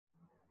still,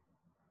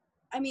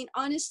 I mean,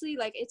 honestly,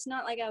 like, it's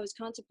not like I was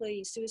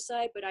contemplating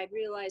suicide, but I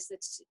realized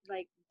that,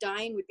 like,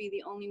 dying would be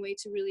the only way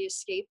to really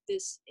escape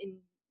this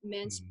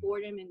immense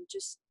boredom and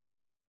just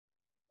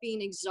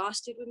being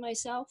exhausted with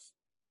myself.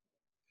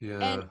 Yeah.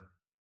 And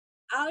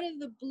out of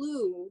the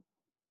blue,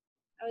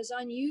 I was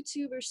on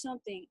YouTube or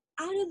something.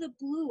 Out of the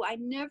blue, I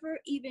never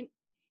even,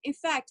 in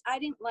fact, I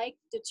didn't like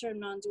the term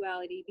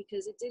non-duality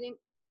because it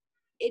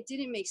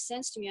didn't make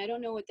sense to me. I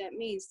don't know what that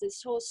means.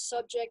 This whole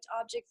subject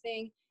object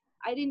thing,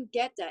 I didn't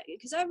get that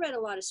because I read a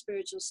lot of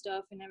spiritual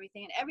stuff and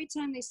everything. And every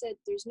time they said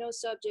there's no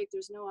subject,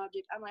 there's no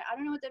object, I'm like, I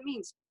don't know what that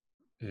means.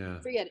 Yeah.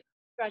 Forget it.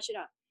 Scratch it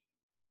out.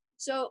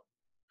 So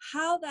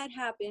how that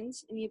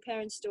happens in the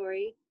apparent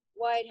story,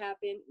 why it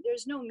happened,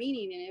 there's no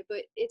meaning in it,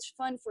 but it's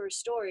fun for a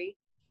story.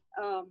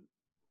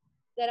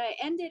 That I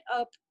ended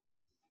up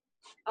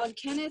on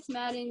Kenneth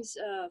Madden's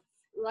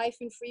Life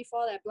in Free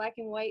Fall, that black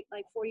and white,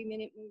 like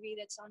 40-minute movie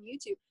that's on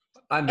YouTube.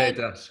 I made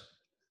that.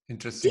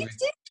 Interesting.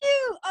 Did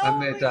you? Oh, I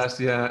made that,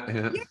 yeah.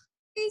 You're the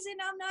reason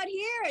I'm not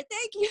here.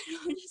 Thank you.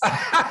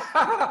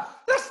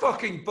 That's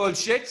fucking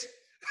bullshit.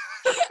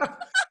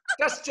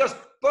 That's just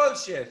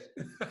bullshit.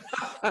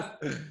 That's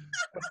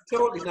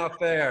totally not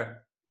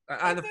fair.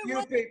 And a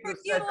few people have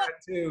said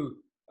that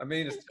too. I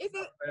mean, it's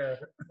not fair.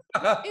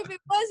 If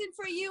it wasn't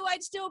for you,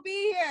 I'd still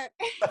be here.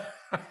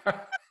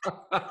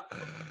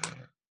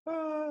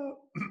 Oh,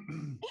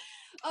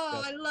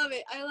 I love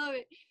it. I love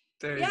it.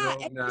 There you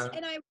go.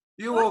 And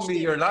you owe me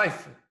your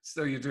life,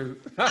 so you do.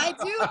 I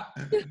do.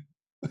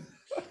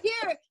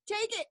 Here,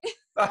 take it.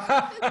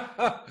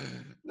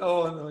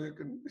 No, you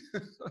can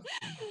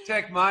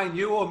take mine.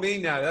 You owe me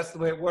now. That's the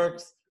way it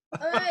works.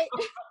 All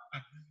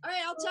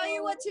right, I'll tell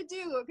you what to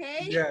do,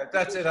 okay? Yeah,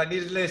 that's it. I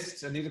need a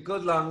list. I need a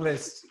good long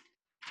list.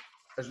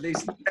 At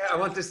least, I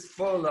want this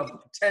full of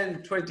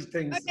 10, 20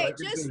 things. Okay,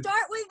 just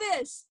start with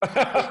this.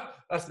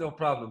 That's no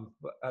problem.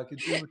 But I could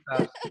do with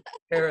that.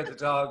 Hair of the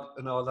dog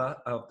and all that.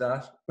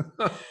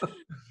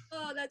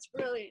 Oh, that's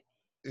brilliant.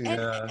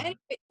 Yeah. And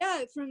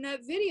yeah, from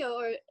that video,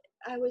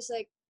 I was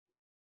like,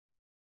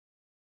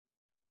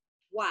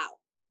 wow.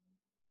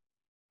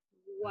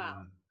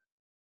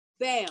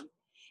 Bam.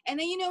 And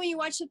then, when you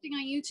watch something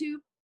on YouTube,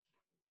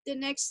 the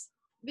next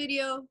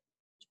video,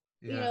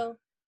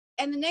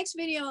 and the next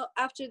video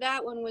after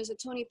that one was a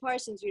Tony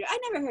Parsons video. I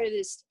never heard of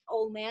this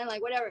old man,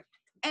 like whatever.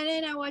 And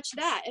then I watched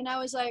that and I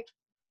was like,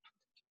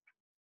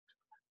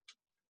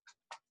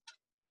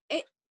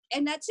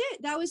 and that's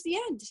it. That was the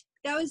end.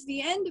 That was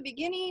the end, the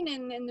beginning,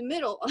 and the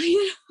middle.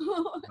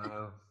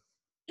 Wow.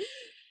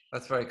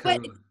 That's very cool.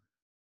 And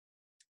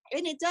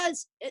it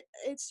does.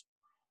 It's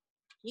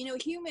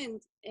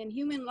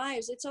human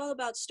lives. It's all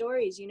about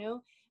stories,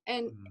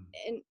 and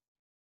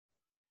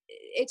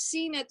it's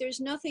seen that there's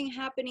nothing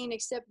happening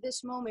except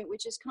this moment,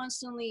 which is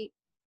constantly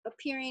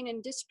appearing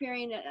and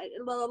disappearing.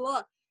 Blah blah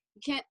blah.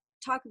 You can't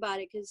talk about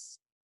it because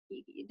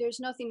there's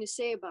nothing to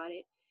say about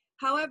it.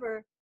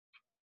 However,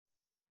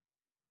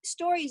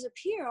 stories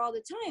appear all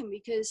the time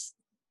because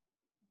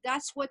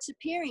that's what's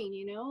appearing,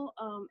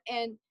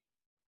 and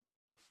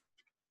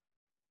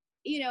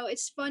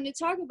it's fun to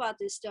talk about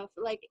this stuff.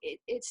 Like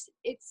it's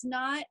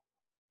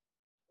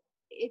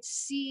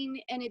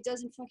seen, and it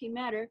doesn't fucking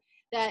matter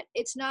that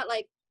it's not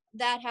like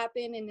that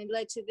happened and it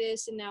led to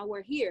this and now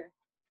we're here.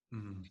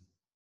 Mm-hmm.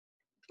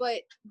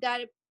 But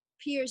that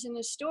appears in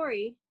the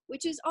story,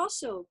 which is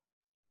also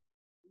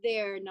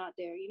there, not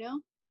there,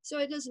 so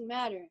it doesn't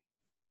matter.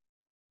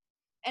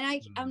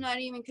 And I'm not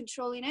even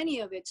controlling any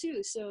of it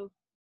too, so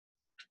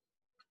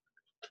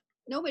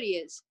nobody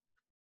is.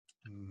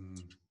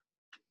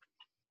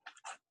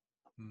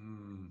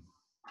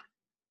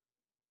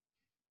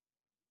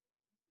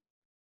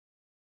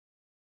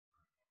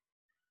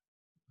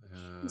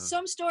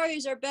 Some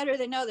stories are better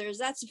than others.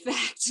 That's a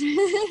fact.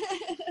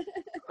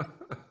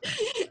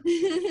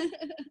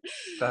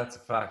 That's a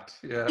fact.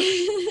 Yeah.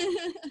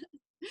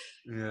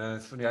 Yeah,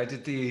 it's funny. I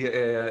did the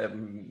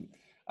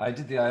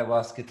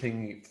ayahuasca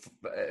thing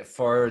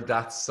for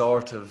that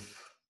sort of.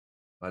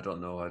 I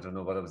don't know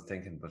what I was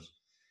thinking, but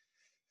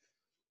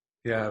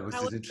yeah, it was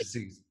just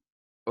interesting.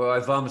 Well, I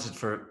vomited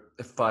for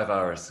 5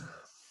 hours.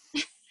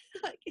 Oh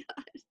my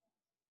God.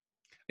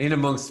 In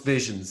amongst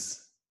visions.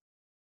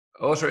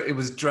 It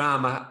was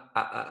drama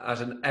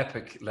at an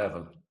epic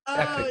level.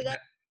 Epic.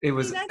 It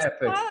was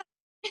epic.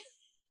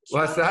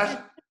 What's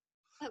that?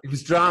 It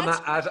was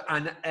drama at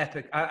an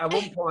epic. At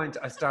one point,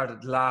 I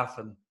started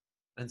laughing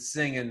and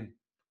singing.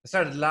 I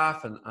started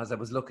laughing as I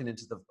was looking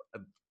into the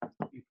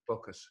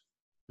bucket.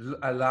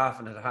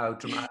 Laughing at how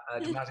dramatic.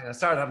 I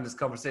started having this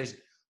conversation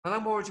How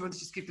long more do you want to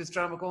just keep this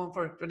drama going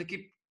for? Do you want to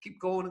keep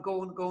going and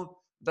going and going?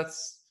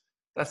 That's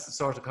the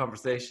sort of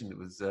conversation. It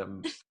was,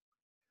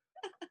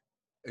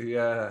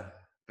 yeah,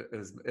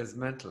 it's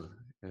mental.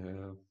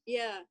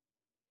 Yeah.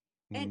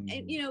 And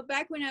Mm, you know,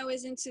 back when I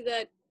was into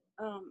that,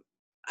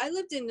 I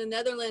lived in the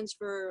Netherlands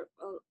for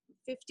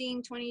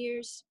 15, 20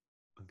 years.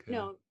 okay.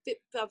 No,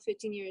 about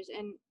 15 years.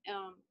 And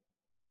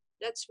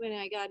that's when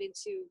I got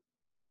into,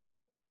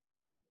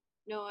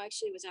 no,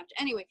 actually it was after.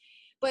 Anyway,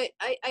 but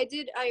I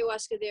did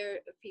ayahuasca there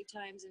a few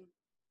times.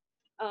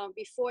 And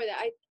before that,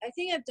 I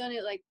think I've done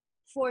it like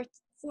four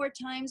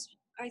times,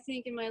 I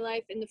think, in my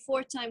life. And the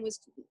fourth time was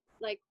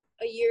like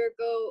a year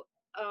ago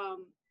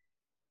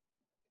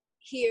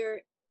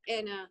here.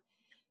 And,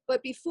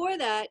 but before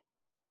that,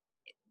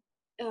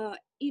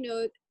 you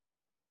know,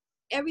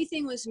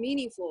 everything was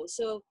meaningful.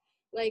 So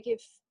like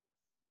if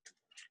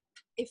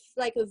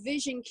like a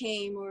vision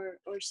came or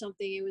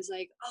something, it was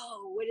like,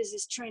 oh, what is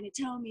this trying to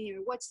tell me, or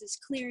what's this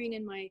clearing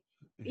in my,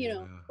 you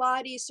know, Yeah.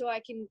 body so I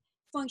can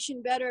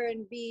function better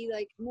and be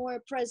like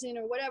more present,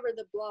 or whatever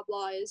the blah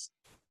blah is.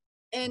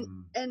 and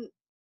Mm, and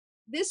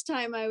this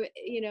time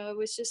you know, it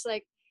was just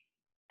like,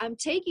 I'm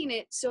taking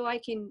it so I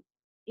can,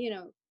 you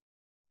know,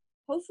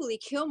 hopefully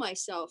kill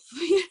myself.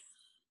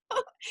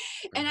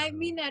 And I uh,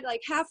 mean that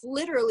like half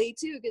literally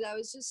too, because I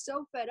was just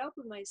so fed up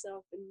with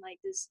myself and like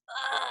this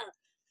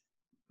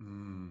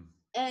mm,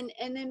 and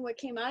then what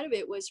came out of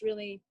it was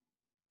really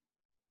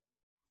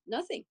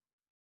nothing,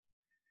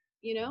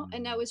 you know.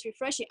 And that mm. was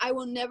refreshing. I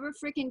will never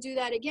freaking do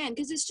that again,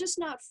 because it's just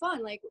not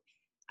fun. Like,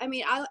 I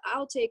mean,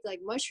 I'll take like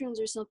mushrooms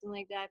or something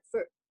like that.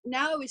 For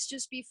now, it's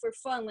just be for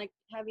fun, like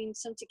having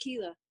some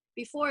tequila.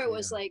 Before, it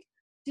was Yeah. like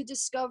to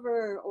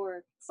discover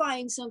or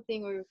find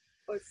something, or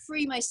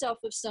free myself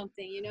of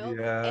something, you know.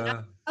 And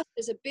Yeah. I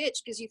as a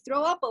bitch, because you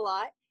throw up a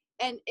lot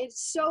and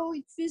it's so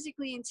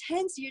physically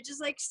intense. You're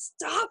just like,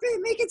 stop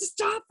it, make it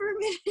stop for a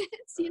minute,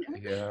 you know.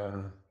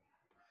 Yeah.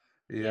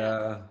 Yeah,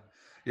 Yeah.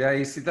 Yeah.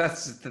 You see,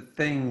 that's the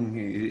thing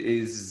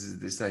is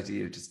this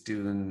idea of just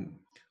doing,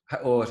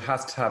 oh, it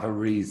has to have a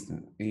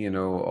reason, yeah,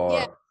 or,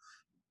 I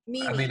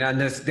mean, meaning.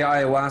 and this, the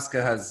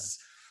ayahuasca has,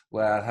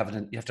 well,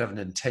 you have to have an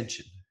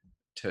intention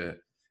to,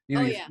 Oh you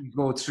yeah,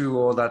 go through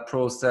all that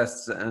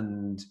process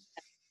and,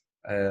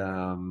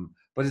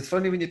 but it's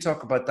funny when you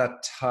talk about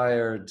that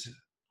tired,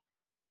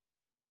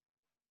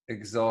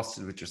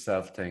 exhausted with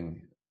yourself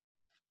thing.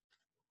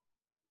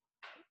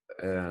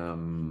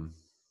 Um,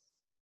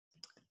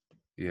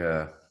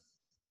 yeah,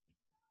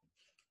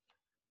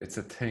 it's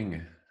a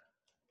thing.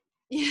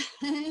 yeah.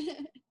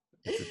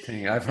 It's a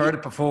thing. I've Yeah, heard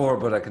it before,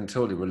 but I can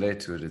totally relate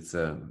to it. It's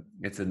an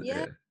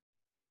yeah,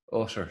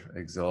 utter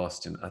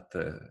exhaustion at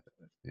the,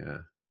 yeah,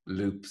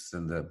 loops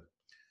and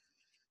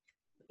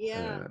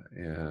yeah.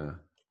 yeah,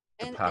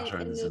 the And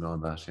patterns and all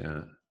that.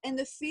 Yeah,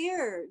 the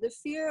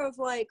fear of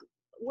like,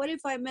 what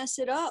if I mess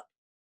it up?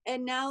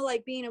 And now,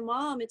 like, being a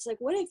mom, it's like,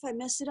 what if I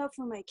mess it up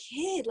for my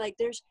kid? Like,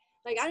 there's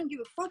like, I don't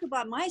give a fuck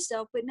about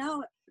myself, but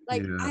now,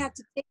 like, I yeah. have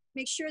to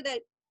make sure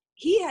that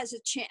he has a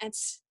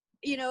chance,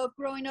 you know, of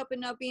growing up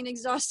and not being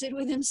exhausted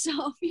with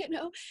himself, you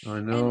know. I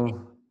And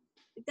know.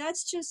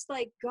 that's just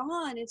like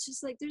gone. It's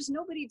just like there's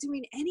nobody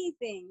doing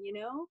anything, you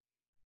know.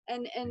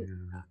 And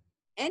Yeah.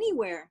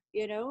 anywhere,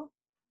 you know.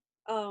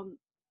 um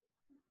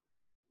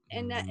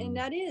and Mm.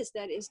 that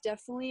is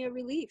definitely a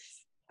relief,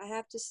 I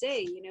have to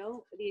say. You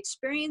know, the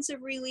experience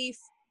of relief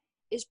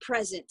is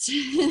present.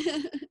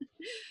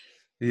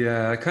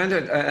 Yeah, I kind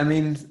of. I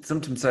mean,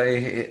 sometimes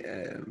I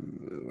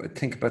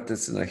think about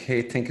this, and I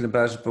hate thinking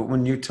about it. But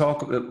when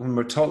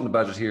we're talking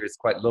about it here, it's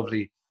quite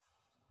lovely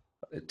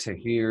to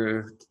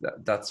hear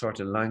that sort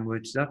of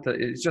language. Not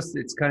that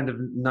it's kind of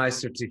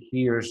nicer to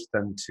hear it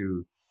than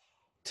to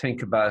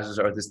think about it,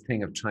 or this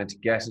thing of trying to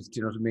get it. Do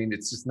you know what I mean?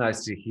 It's just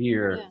nice to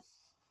hear Yeah,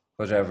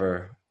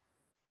 whatever,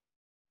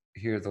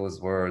 hear those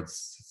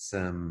words. It's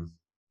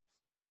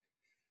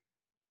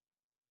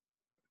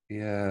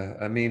yeah.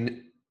 I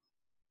mean,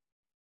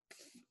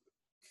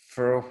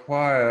 for a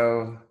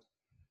while.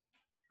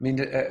 I mean,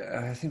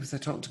 I think I was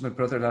talking to my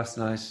brother last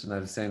night, and I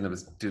was saying I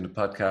was doing a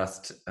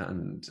podcast,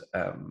 and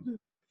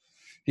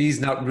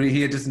he's not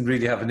he doesn't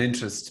really have an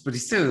interest, but he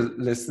still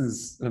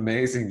listens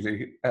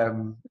amazingly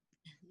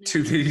to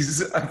nice.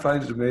 these. I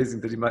find it amazing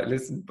that he might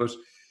listen, but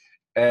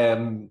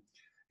um,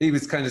 he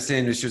was kind of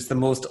saying it's just the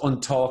most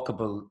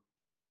untalkable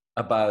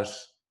about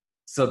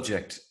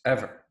subject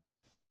ever,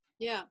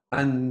 Yeah,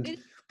 and it,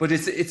 but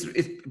it's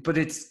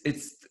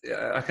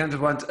I kind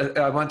of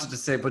I wanted to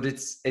say, but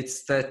it's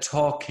the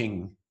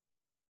talking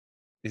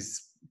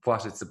is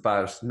what it's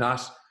about,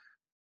 not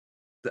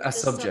a the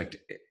sub. subject.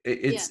 Yeah,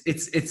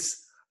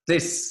 It's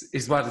this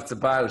is what it's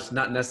about,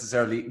 not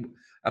necessarily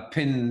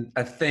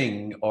a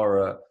thing or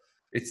a.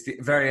 It's the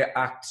very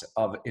act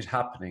of it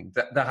happening,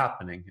 the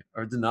happening,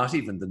 or the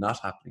not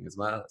happening as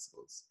well, I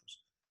suppose.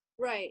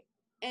 right.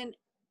 and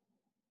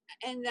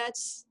and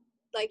that's,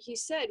 like you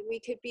said, we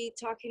could be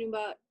talking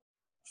about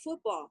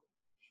football,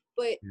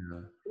 but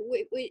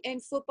Yeah,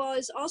 and football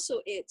is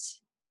also it.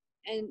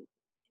 And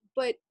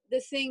but the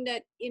thing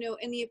that, you know,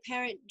 in the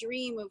apparent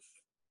dream of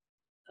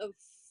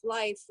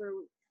life or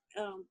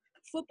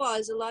football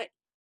is a lot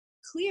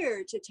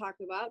clearer to talk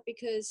about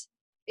because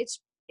it's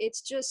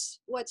just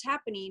what's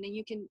happening, and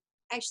you can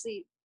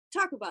actually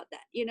talk about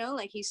that,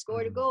 like he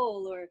scored a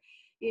goal, or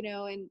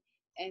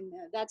and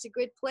that's a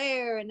good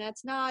player, and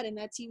that's not, and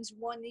that team's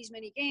won these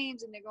many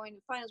games and they're going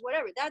to finals,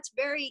 whatever. That's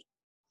very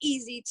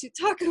easy to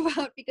talk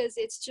about because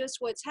it's just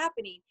what's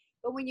happening.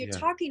 But when you're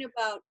talking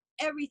about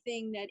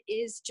everything that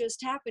is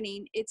just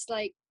happening, it's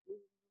like,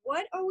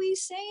 what are we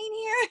saying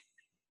here?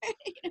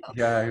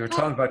 Yeah, you were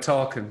talking about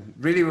talking.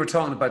 Really, we're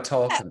talking about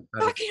talking.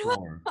 Talking about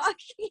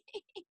talking.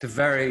 The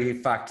very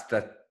fact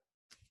that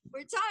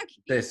we're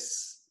talking.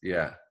 It's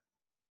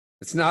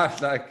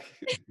not like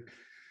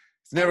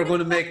it's never going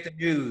to make the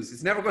news.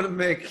 It's never going to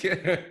make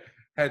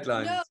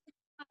headlines. No,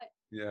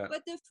 yeah.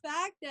 But the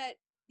fact that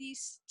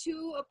these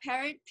two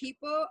apparent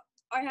people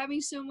are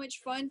having so much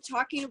fun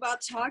talking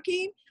about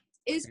talking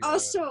is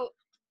also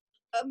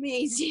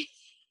amazing.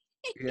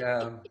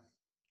 Yeah,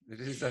 it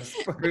is.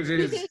 It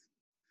is.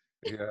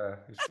 Yeah,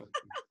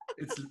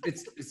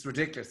 it's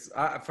ridiculous.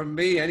 For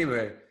me,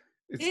 anyway.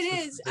 It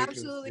is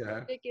absolutely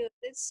ridiculous.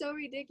 It's so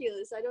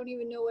ridiculous. I don't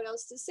even know what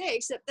else to say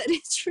except that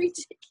it's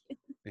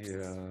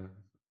ridiculous.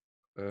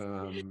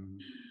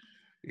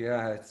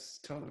 Yeah. It's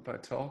talking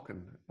about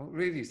talking. Oh,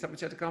 really? Is that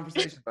what you had a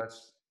conversation about?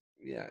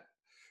 Yeah.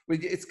 Well,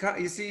 it's,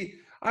 you see,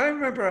 I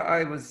remember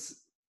I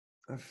was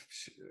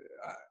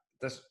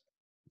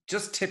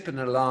just tipping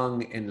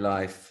along in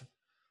life,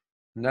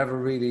 never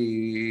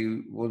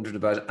really wondered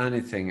about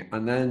anything.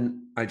 And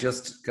then I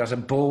just got a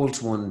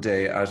bolt one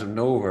day out of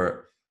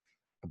nowhere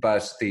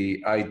about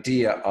the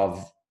idea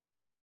of,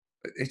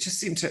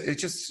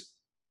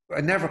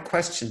 I never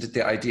questioned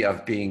the idea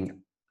of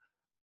being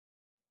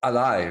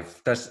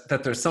alive,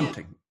 that there's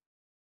something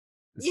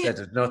instead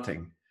of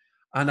nothing.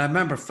 And I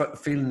remember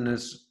feeling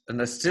it,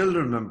 and I still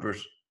remember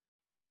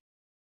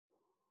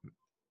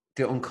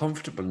the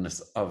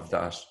uncomfortableness of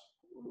that.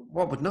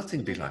 What would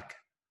nothing be like?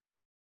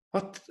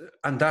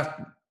 And that,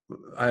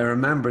 I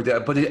remember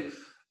that, but it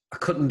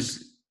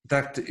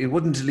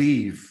wouldn't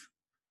leave.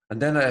 And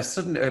then I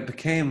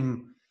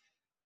became,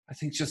 I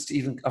think, just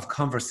even of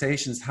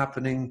conversations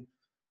happening,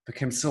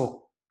 became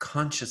so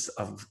conscious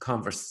of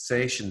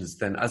conversations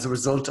then as a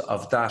result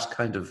of that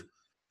kind of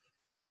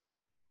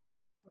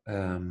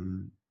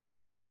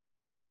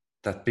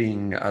that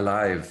being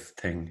alive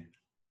thing.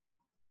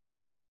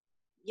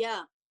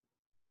 Yeah.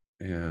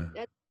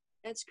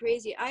 That's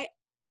crazy.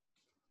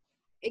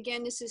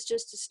 Again, this is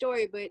just a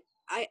story, but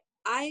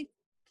I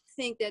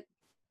think that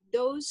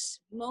those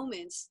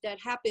moments that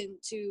happen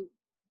to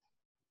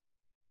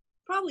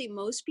probably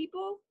most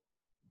people,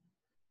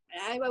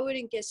 I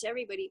wouldn't guess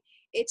everybody,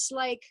 it's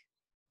like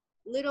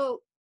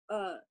little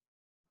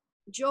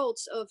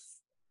jolts of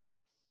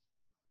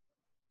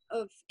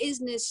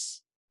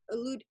isness,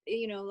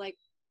 like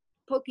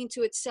poking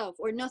to itself,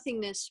 or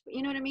nothingness,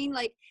 you know what I mean?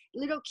 Like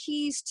little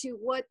keys to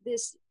what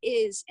this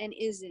is and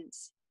isn't,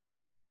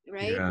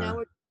 right? Now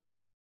we're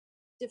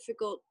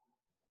difficult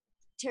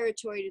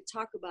territory to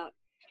talk about.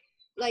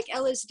 Like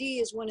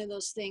LSD is one of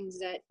those things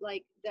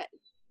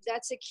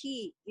that's a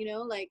key,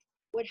 like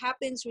what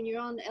happens when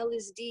you're on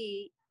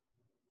LSD,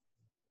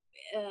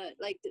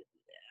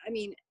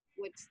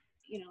 what's,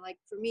 like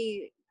for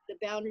me, the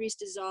boundaries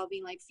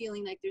dissolving, like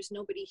feeling like there's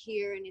nobody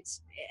here, and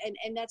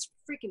and that's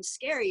freaking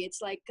scary.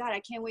 It's like, God, I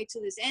can't wait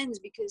till this ends,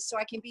 because so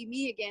I can be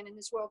me again, and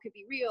this world could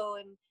be real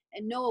and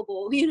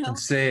knowable, and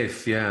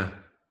safe. And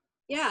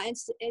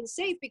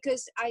safe,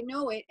 because I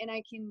know it, and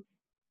I can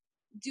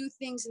do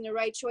things in the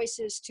right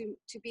choices to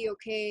be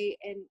okay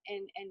and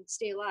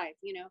stay alive,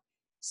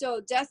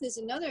 So death is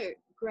another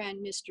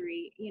grand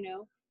mystery,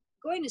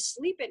 Going to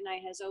sleep at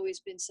night has always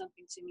been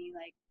something to me.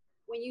 Like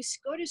when you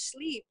go to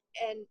sleep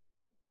and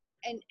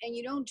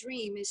you don't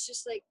dream, it's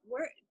just like,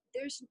 where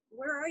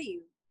are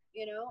you,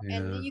 And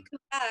then you come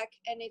back,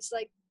 and it's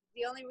like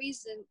the only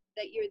reason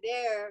that you're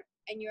there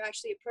and you're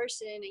actually a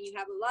person and you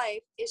have a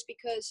life is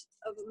because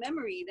of a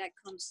memory that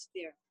comes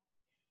there.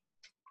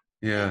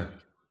 And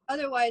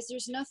otherwise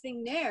there's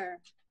nothing there.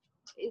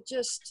 It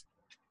just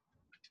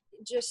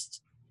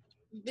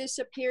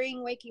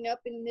disappearing, waking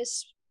up in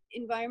this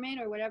environment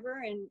or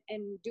whatever, and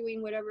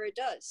doing whatever it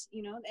does,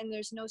 and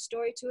there's no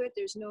story to it,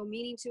 there's no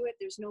meaning to it,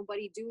 there's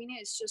nobody doing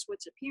it, it's just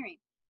what's appearing.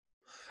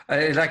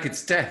 Like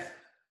it's death.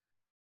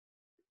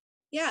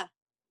 Yeah.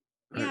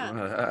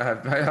 I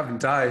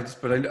haven't died,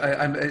 but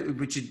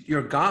but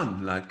you're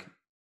gone, like.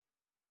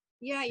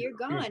 Yeah, you're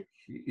gone.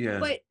 Yeah.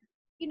 But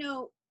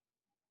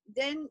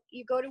then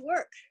you go to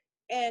work,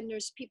 and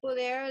there's people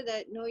there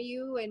that know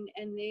you, and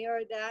they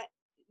are them,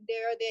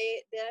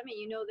 and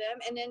you know them,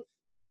 and then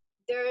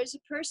there is a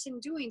person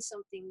doing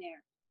something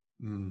there.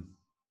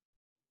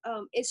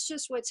 It's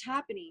just what's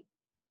happening.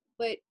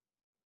 But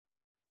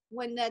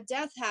when that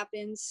death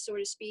happens, so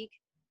to speak,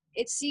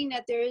 it's seen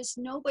that there is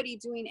nobody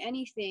doing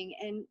anything,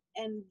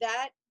 and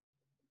that,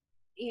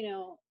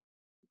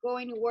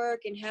 going to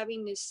work and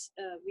having this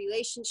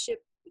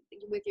relationship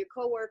with your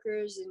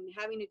coworkers and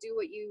having to do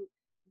what you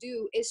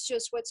do, it's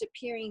just what's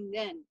appearing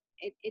then.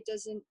 It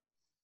doesn't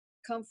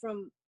come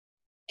from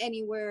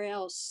anywhere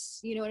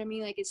else. You know what I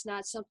mean? Like it's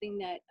not something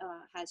that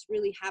has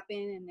really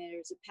happened, and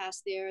there's a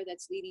past there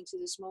that's leading to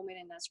this moment,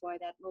 and that's why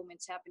that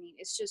moment's happening.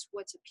 It's just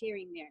what's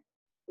appearing there,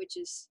 which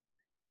is,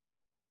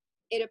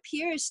 it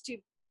appears to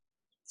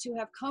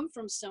have come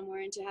from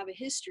somewhere and to have a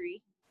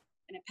history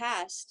and a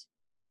past,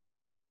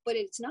 but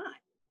it's not.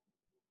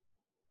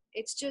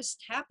 It's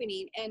just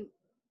happening, and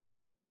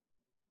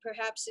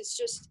perhaps it's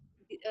just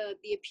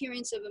the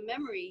appearance of a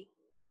memory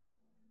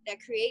that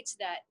creates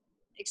that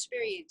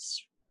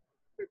experience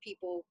for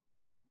people.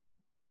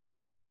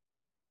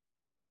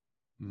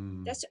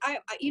 That's I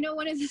you know,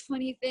 one of the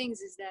funny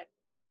things is that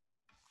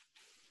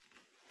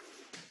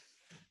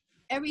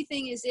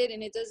everything is it,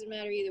 and it doesn't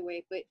matter either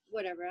way, but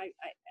whatever.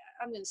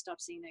 I'm gonna stop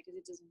saying that because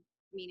it doesn't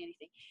mean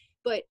anything.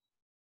 But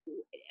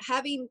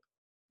having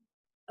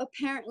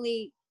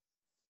apparently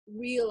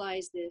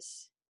realized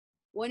this,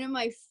 one of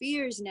my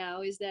fears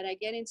now is that I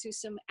get into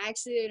some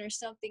accident or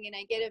something and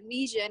I get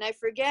amnesia and I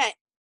forget,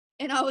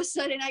 and all of a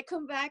sudden I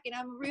come back and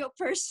I'm a real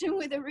person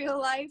with a real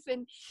life,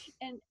 and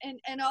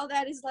all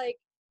that is like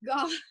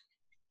gone.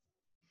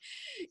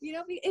 You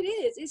know, it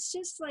is. It's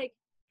just like,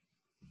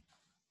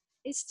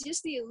 it's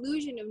just the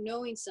illusion of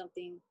knowing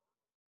something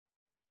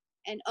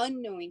and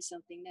unknowing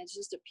something that's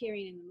just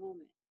appearing in the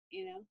moment,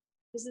 you know?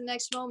 Because the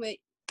next moment,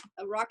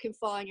 a rock can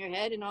fall on your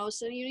head and all of a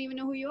sudden you don't even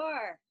know who you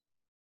are.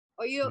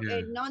 Or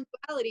in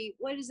non-duality,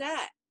 what is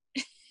that?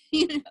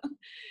 You know?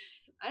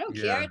 I don't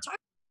care. Talk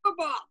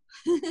football.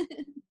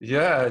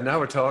 Yeah, now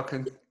we're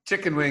talking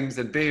chicken wings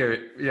and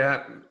beer.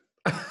 Yeah.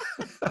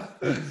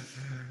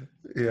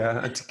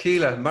 Yeah, and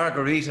tequila,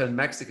 margarita, and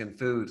Mexican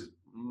food.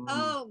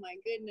 Oh my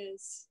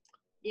goodness.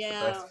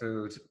 Yeah. The best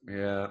food.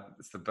 Yeah,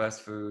 it's the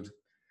best food.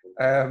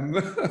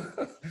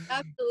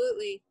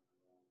 Absolutely.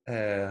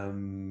 Yeah,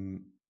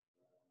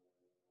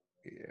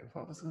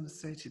 what was I going to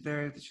say to you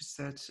there that you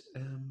said?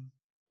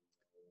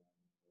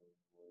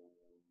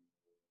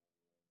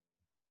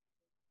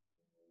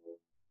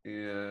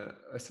 Yeah,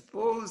 I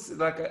suppose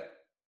like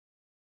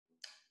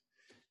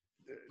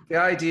the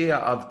idea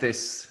of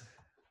this,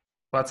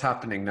 what's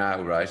happening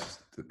now, right?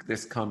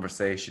 This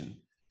conversation.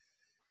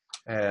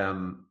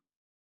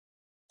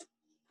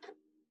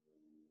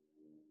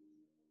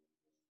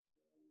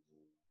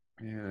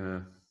 Yeah,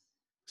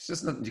 it's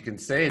just nothing you can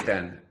say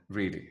then,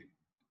 really.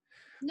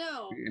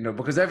 No. You know,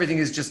 because everything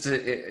is just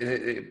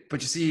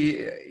but you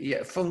see,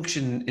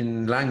 function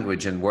in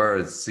language and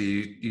words. So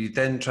you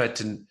then try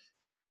to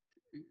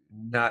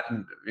not,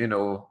 you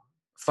know,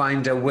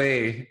 find a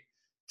way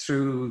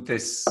through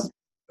this.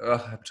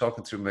 I'm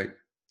talking through my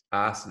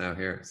ass now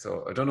here,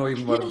 so I don't know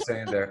even what I'm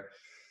saying there.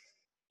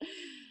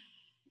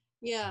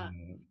 Yeah.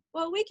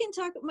 Well, we can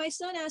talk. My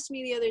son asked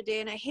me the other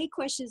day, and I hate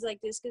questions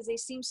like this because they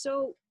seem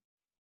so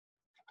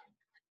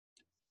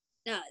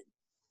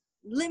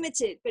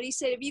limited. But he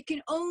said, if you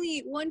can only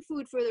eat one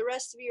food for the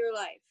rest of your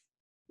life,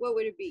 what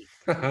would it be?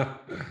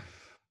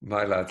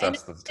 My lads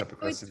ask those type of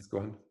questions. Go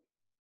on.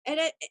 And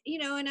you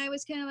know, and I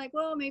was kind of like,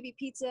 well, maybe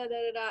pizza, da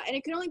da da. And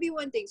it could only be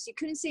one thing. So you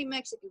couldn't say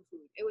Mexican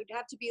food. It would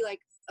have to be like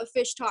a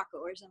fish taco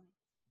or something.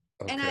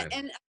 Okay.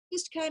 And I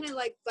just kind of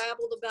like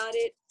babbled about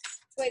it.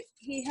 But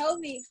he held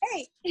me,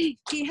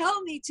 he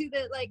held me to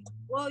the, like,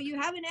 well, you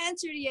haven't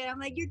answered yet. I'm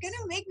like, you're going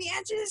to make me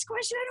answer this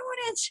question? I don't want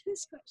to answer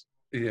this question.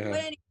 Yeah. But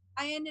anyway,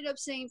 I ended up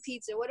saying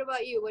pizza. What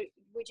about you?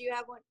 Would you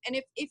have one? And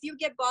if you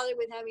get bothered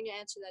with having to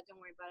answer that, don't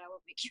worry about it. I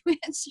won't make you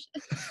answer.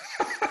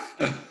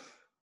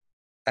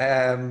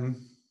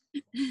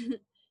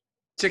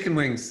 Chicken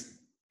wings.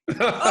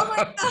 Oh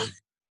my God.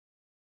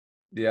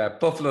 Yeah,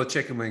 buffalo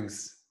chicken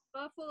wings.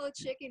 Buffalo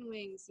chicken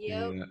wings,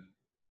 yep.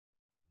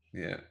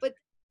 Yeah. But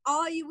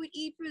all you would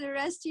eat for the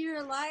rest of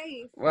your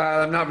life.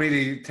 Well, I'm not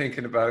really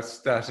thinking about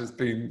that as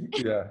being,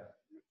 yeah.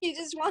 You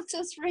just want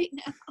us right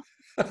now.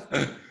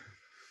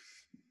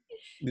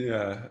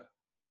 Yeah.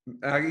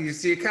 You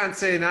see, you can't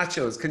say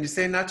nachos. Can you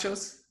say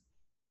nachos?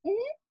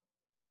 Mm-hmm.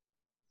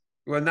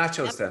 Well,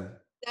 nachos then.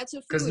 That's a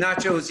food. Because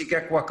nachos, you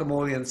get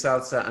guacamole and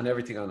salsa and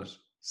everything on it.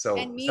 So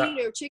and meat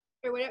or chicken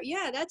or whatever.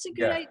 Yeah, that's a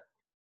good idea.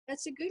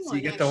 That's a good one. So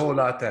you get the whole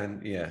lot then.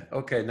 Yeah.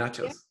 Okay,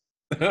 nachos.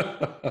 Yeah.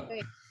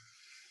 Right.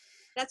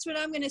 That's what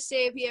I'm going to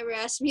say if he ever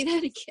asks me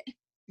that again.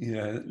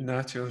 Yeah,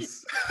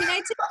 nachos.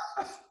 Can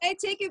I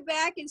take it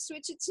back and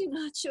switch it to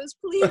nachos,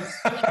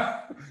 please?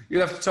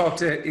 You'll have to talk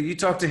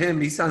to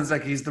him. He sounds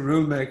like he's the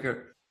rule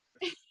maker.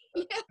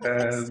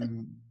 Yes.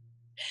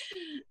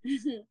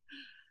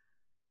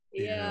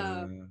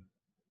 Yeah.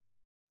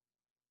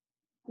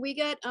 We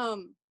got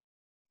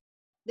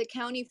the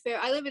county fair.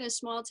 I live in a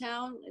small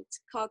town.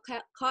 It's called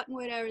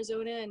Cottonwood,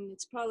 Arizona, and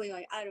it's probably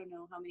like, I don't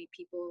know how many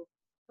people,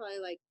 probably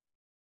like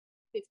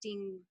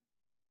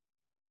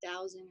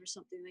 15,000 or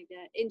something like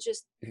that in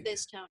just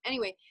this town.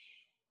 Anyway,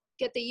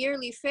 get the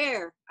yearly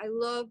fair. I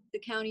love the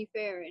county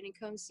fair, and it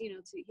comes, you know,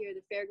 to here,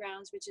 the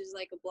fairgrounds, which is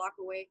like a block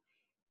away.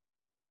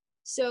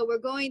 So we're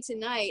going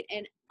tonight,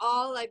 and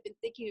all I've been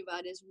thinking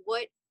about is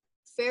what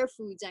fair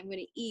foods I'm going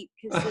to eat,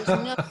 because there's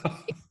nothing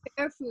like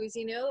fair foods,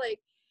 you know,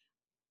 like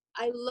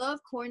I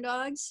love corn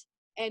dogs,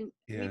 and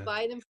we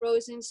buy them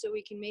frozen so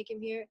we can make them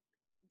here.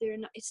 they're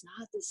not. It's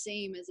not the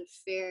same as a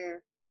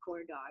fair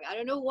corn dog. I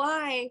don't know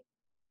why.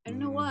 I don't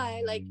know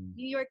why. Like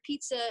New York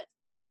pizza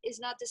is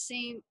not the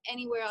same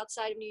anywhere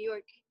outside of New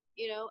York,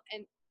 you know.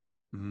 And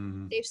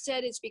they've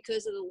said it's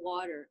because of the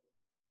water.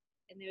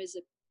 And there's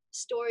a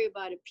story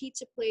about a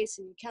pizza place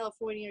in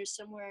California or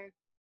somewhere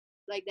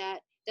like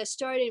that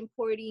started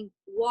importing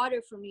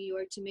water from New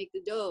York to make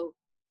the dough,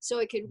 so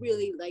it could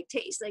really like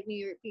taste like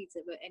New York pizza.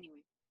 But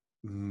anyway,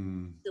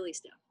 silly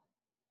stuff.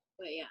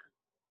 But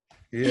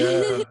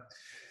yeah.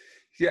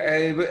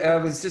 Yeah, I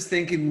was just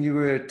thinking you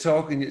were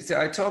talking. See,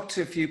 I talked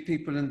to a few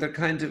people, and they're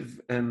kind of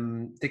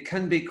they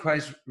can be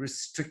quite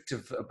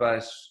restrictive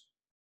about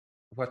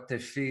what they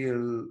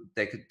feel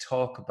they could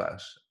talk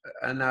about,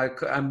 and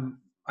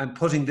I'm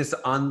putting this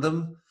on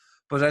them,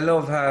 but I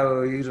love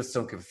how you just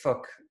don't give a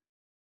fuck.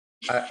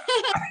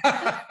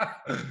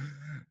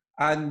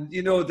 And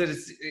you know that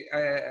it's,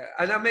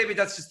 and maybe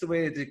that's just the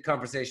way the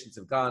conversations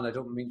have gone. I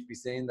don't mean to be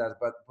saying that,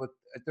 but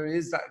there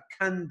is that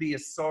can be a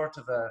sort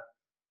of a,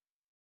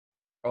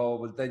 oh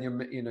well, then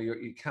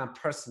you can't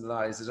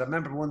personalize it. I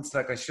remember once,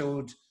 like I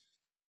showed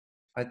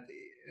a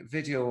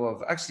video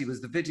of, actually it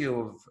was the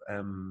video of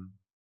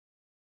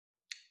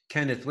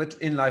Kenneth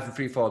with In Life and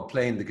Free Fall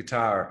playing the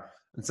guitar,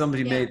 and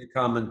somebody made the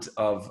comment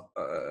of,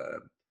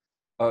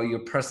 oh, you're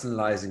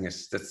personalizing it.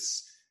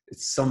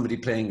 It's somebody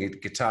playing a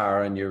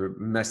guitar and you're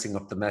messing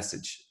up the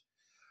message.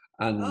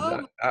 And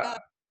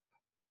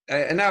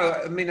and now,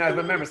 I mean, I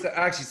remember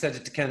I actually said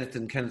it to Kenneth,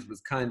 and Kenneth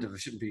was kind of, I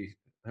shouldn't be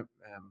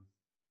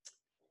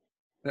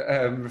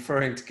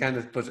referring to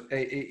Kenneth, but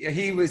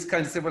he was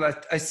kind of said, well,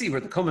 I see where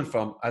they're coming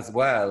from as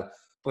well.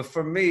 But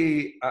for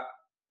me,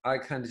 I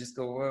kind of just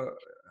go, well,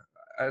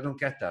 I don't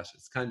get that.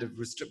 It's kind of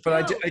restrict.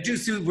 But I do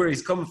see where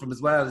he's coming from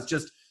as well. It's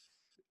just,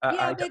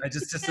 I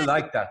just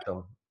like that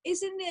though.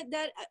 Isn't it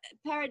that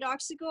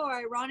paradoxical or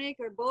ironic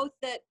or both,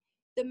 that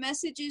the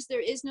message is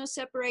there is no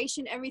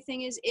separation,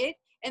 everything is it,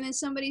 and then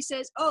somebody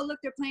says, oh look,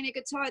 they're playing a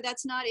guitar,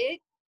 that's not it?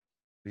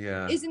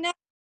 Yeah. Isn't that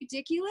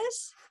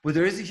ridiculous? Well,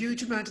 there is a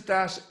huge amount of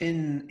that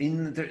in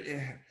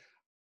the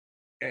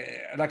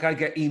like I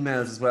get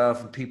emails as well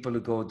from people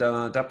who go,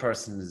 that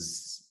person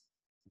is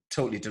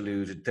totally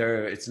deluded.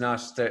 It's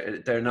not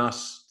it.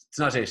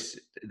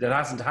 That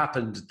hasn't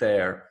happened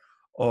there.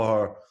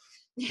 Or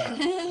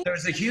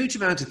there's a huge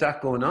amount of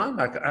that going on.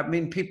 Like, I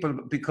mean, people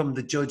become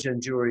the judge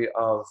and jury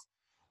of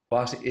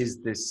what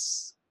is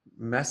this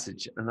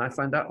message, and I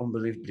find that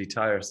unbelievably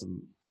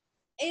tiresome.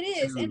 It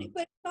is,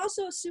 but it's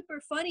also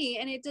super funny,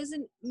 and it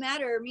doesn't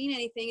matter or mean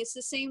anything. It's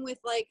the same with,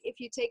 like, if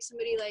you take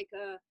somebody like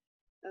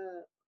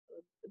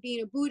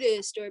being a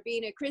Buddhist or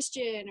being a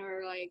Christian,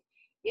 or like,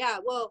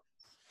 well,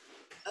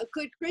 a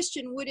good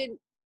Christian wouldn't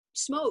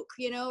smoke,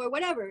 or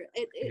whatever.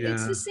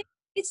 It's the same.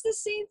 It's the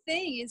same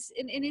thing.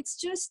 And it's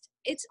just,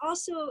 it's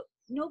also,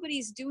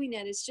 nobody's doing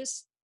that. It's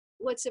just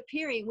what's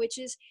appearing, which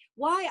is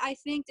why I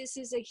think this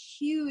is a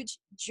huge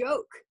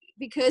joke,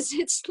 because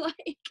it's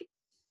like,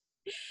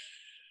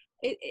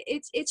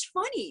 it's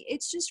funny.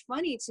 It's just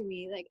funny to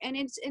me. Like, and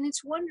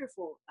it's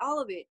wonderful. All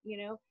of it,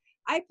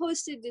 I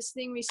posted this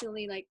thing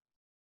recently, like,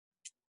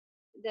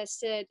 that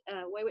said,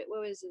 what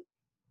was it?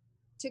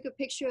 Took a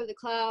picture of the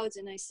clouds,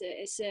 and it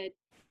said,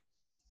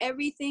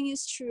 everything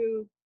is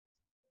true,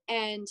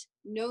 and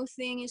no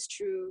thing is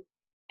true,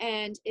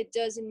 and it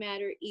doesn't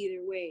matter either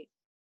way.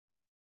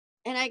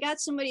 And I got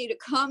somebody to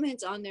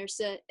comment on there,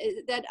 said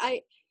that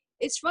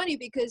it's funny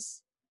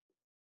because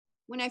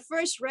when I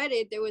first read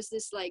it, there was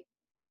this like,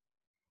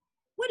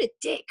 what a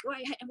dick.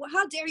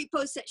 How dare he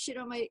post that shit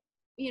on my,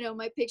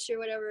 my picture or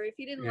whatever, if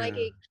he didn't like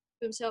it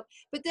himself.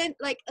 But then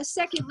like a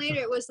second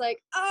later, it was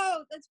like,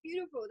 oh, that's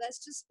beautiful.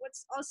 That's just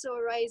what's also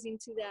arising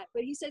to that.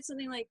 But he said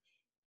something like,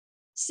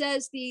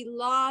 says the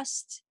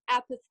lost,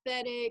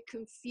 apathetic,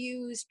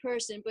 confused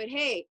person, but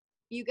hey,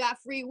 you got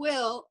free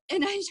will.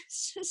 And I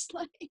just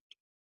like,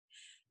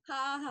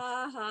 ha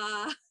ha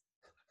ha.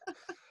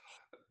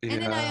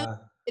 And then I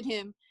understood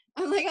him.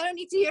 I'm like, I don't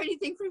need to hear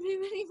anything from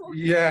him anymore.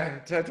 Yeah,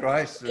 that's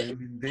right. I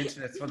mean, the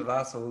internet's full of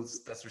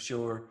assholes, that's for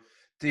sure.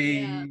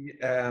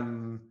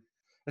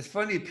 It's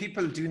funny,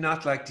 people do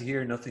not like to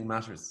hear nothing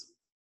matters.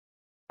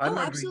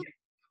 Absolutely.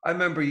 I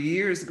remember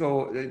years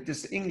ago,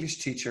 this English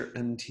teacher,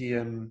 and he,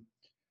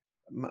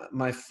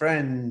 my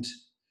friend,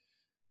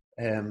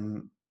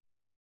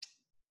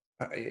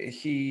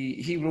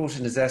 he wrote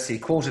in his essay, he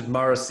quoted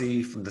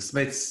Morrissey from the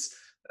Smiths,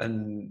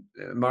 and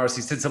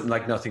Morrissey said something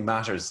like "nothing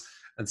matters,"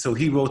 and so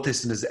he wrote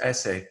this in his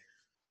essay.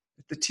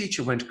 The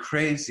teacher went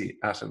crazy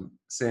at him,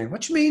 saying,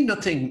 "What do you mean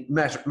nothing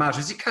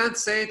matters? You can't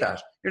say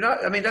that. You're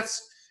not. I mean,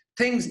 that's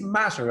things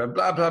matter, and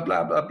blah blah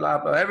blah blah blah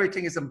blah.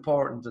 Everything is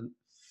important." And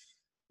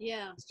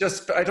it's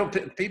just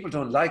people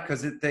don't like,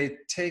 because they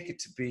take it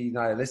to be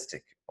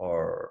nihilistic,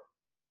 or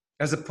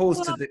as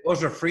opposed to the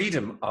utter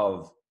freedom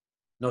of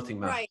nothing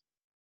matters. Right.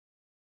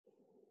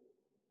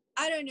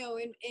 I don't know.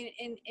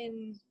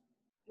 In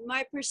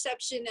my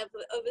perception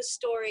of a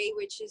story,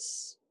 which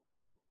is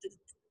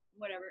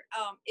whatever,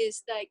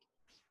 is like,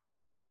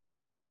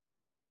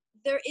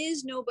 there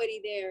is nobody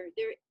there.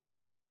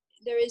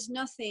 there is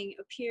nothing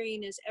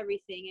appearing as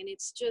everything, and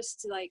it's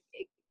just like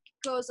it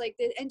goes like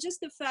this. And just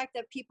the fact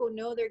that people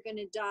know they're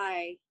gonna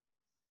die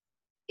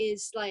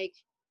is like,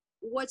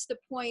 what's the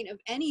point of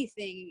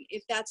anything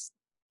if that's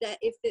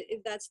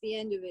if that's the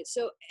end of it?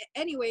 So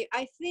anyway,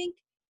 I think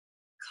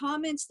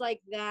comments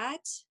like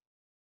that,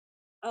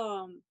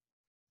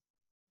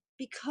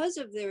 because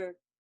of their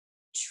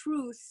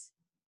truth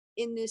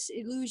in this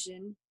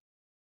illusion,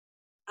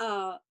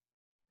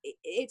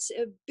 it's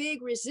a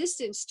big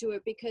resistance to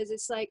it, because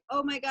it's like,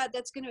 oh my God,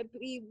 that's going to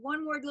be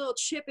one more little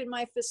chip in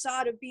my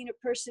facade of being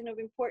a person of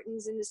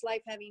importance in this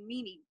life having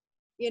meaning,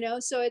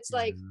 so it's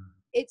like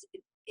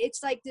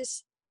it's like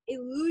this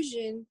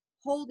illusion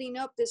holding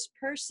up this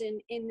person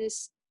in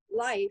this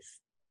life,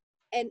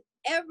 and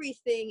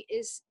everything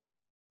is,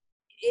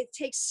 it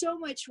takes so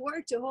much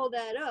work to hold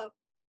that up.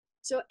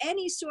 So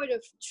any sort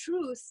of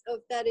truth of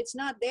that it's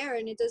not there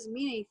and it doesn't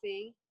mean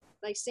anything,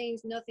 like saying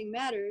nothing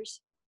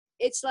matters,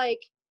 it's like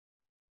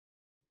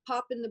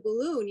popping the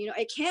balloon.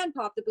 It can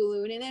pop the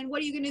balloon, and then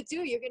what are you going to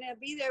do? You're going to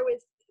be there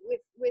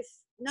with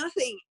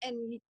nothing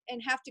and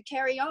have to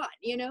carry on,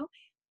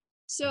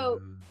 so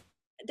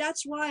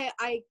that's why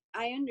I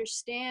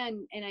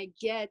understand and I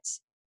get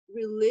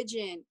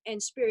religion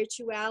and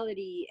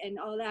spirituality and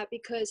all that,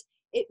 because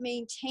it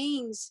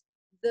maintains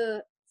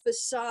the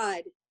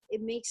facade.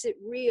 It makes it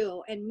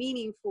real and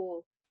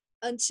meaningful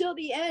until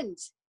the end.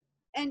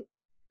 And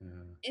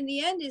in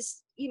the end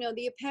is,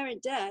 the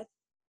apparent death.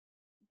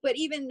 But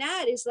even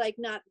that is like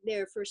not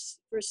there for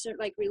certain,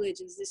 like,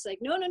 religions. It's like,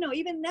 no,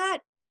 even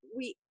that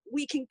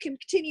we can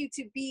continue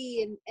to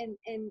be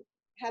and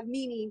have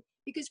meaning,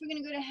 because we're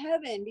going to go to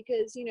heaven,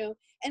 because,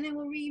 and then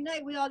we'll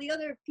reunite with all the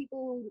other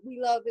people we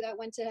love that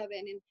went to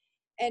heaven.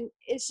 And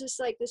it's just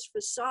like this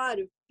facade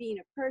of being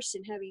a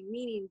person, having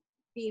meaning,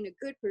 being a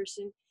good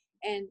person.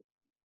 And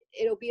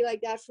it'll be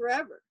like that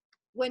forever,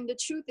 when the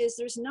truth is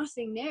there's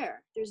nothing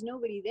there. There's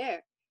nobody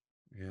there.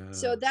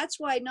 So that's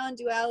why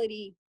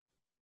non-duality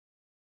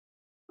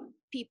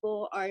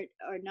people are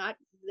not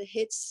the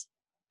hits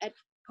at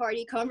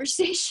party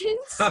conversations.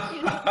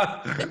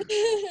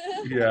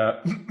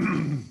 Yeah.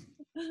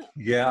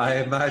 Yeah, I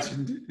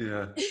imagined.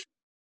 Yeah.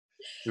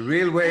 The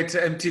real way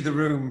to empty the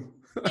room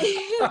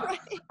Right.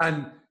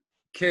 and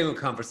kill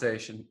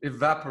conversation,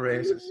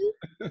 evaporate it.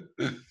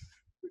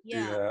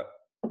 Yeah.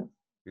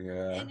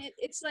 Yeah. And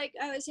it's like,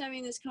 I was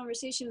having this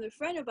conversation with a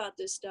friend about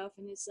this stuff,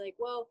 and it's like,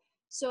 well,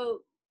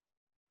 so,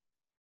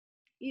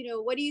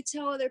 what do you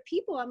tell other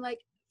people? I'm like,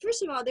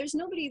 first of all, there's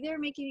nobody there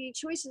making any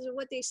choices of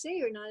what they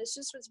say or not. It's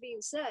just what's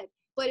being said.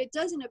 But it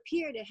doesn't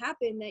appear to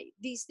happen that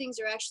these things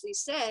are actually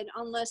said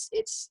unless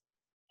it's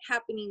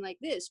happening like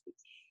this.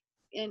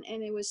 And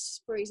it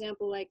was, for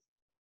example, like,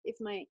 if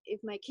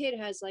my kid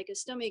has like a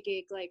stomach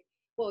ache, like,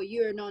 well,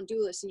 you're a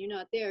non-dualist and you're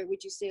not there,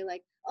 would you say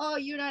like, oh,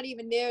 you're not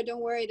even there,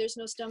 don't worry, there's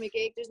no stomach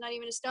ache, there's not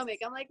even a stomach?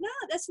 I'm like, no,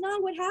 that's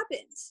not what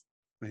happens.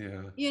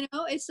 Yeah.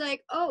 It's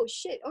like, oh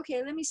shit,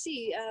 okay, let me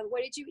see,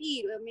 what did you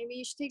eat? Maybe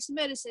you should take some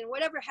medicine,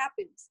 whatever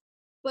happens.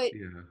 But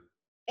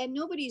and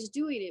nobody's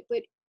doing it,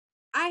 but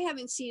I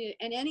haven't seen it,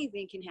 and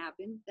anything can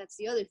happen. That's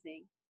the other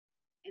thing.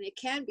 And it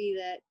can be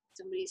that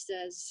somebody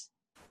says,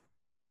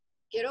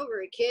 get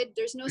over it, kid,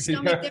 there's no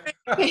stomach there.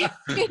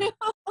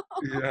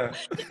 Yeah.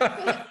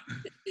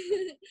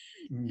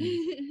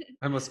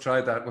 I must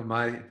try that with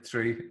my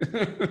 3.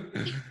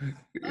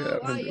 Oh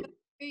wow, you have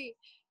 3.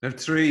 I have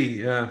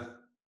 3, yeah.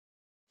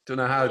 Don't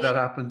know how that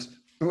happened.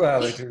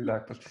 Well, I do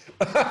that, but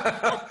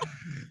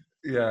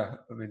yeah,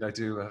 I mean, I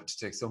do have to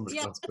take some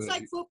responsibility. Yeah,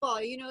 it's like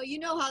football, you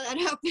know how that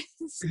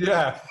happens.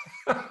 Yeah.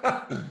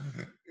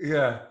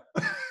 Yeah.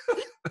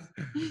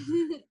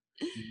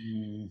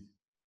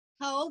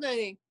 How old are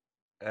they?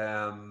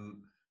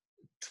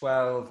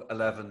 12,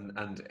 11,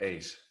 and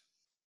 8.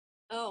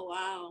 Oh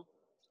wow.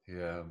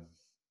 Yeah.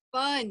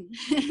 Fun.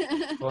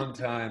 Fun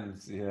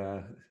times,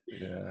 yeah.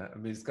 I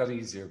mean, it's got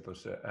easier, but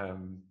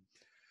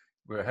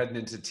we're heading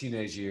into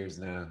teenage years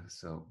now,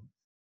 so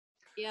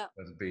yeah,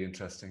 that'll be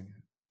interesting.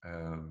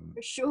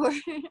 For sure.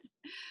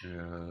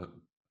 Yeah.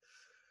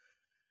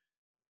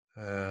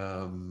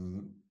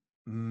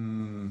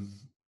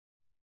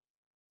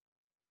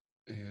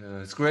 Yeah,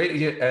 it's great.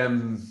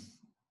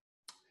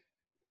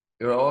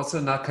 You're also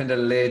not kind of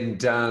laden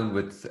down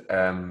with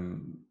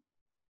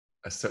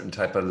a certain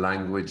type of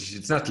language.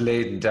 It's not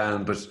laden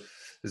down, but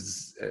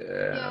it's,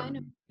 I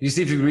know. you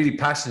seem to be really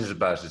passionate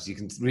about it. You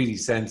can really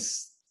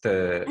sense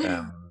the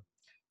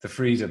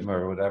freedom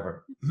or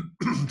whatever.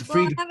 The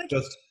freedom I have a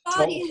just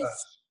captive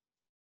audience.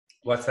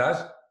 What's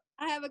that?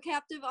 I have a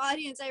captive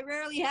audience. I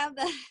rarely have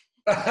that.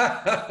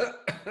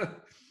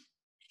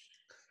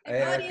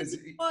 An audience is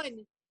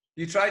fun.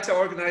 You tried to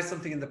organize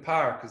something in the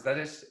park, is that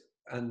it?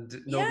 And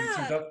nobody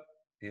turned up?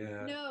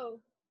 Yeah. No.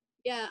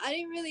 Yeah, I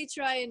didn't really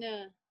try and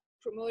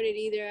promote it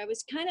either. I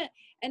was kind of,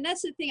 and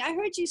that's the thing. I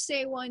heard you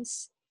say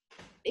once,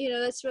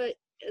 that's what,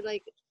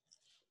 like,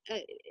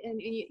 and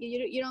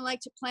you don't like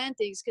to plan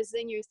things because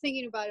then you're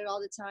thinking about it all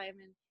the time,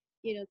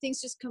 and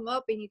things just come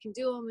up and you can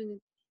do them.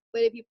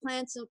 But if you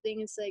plan something,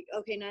 it's like,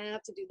 okay, now I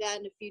have to do that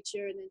in the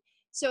future, and then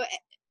so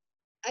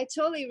I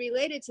totally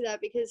related to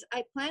that because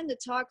I planned to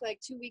talk like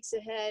 2 weeks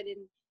ahead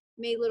and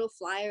made little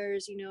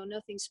flyers,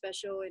 nothing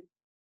special, and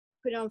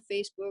put it on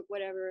Facebook,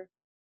 whatever.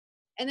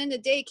 And then the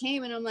day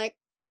came and I'm like,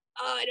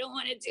 oh, I don't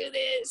want to do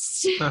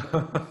this.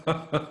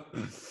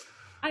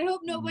 I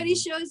hope nobody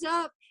shows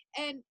up.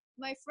 And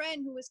my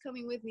friend who was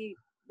coming with me,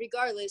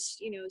 regardless,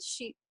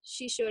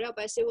 she showed up.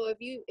 I said, well, if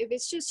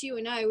it's just you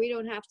and I, we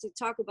don't have to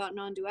talk about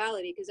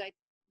non-duality, because I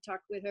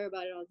talk with her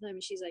about it all the time.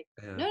 And she's like,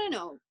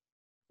 no,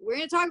 we're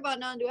going to talk about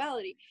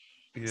non-duality.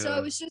 Yeah. So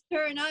it was just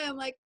her and I. I'm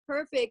like,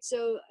 perfect.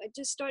 So I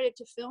just started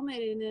to film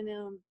it, and then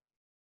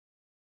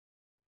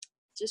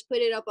just put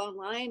it up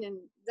online, and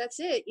that's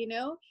it,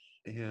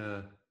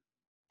 Yeah.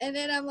 And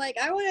then I'm like,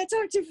 I want to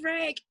talk to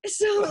Frank.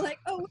 So like,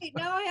 oh wait,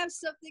 now I have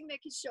something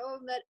that can show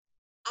him that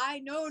I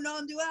know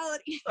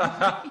non-duality.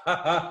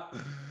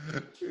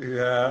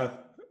 Yeah.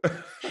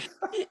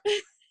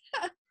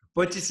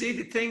 But you see,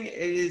 the thing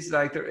is,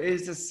 like, there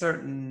is a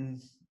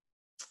certain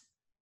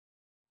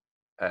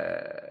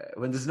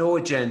when there's no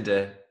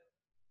agenda,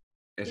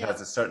 it has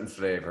a certain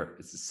flavor.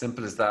 It's as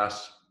simple as that.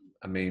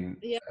 I mean,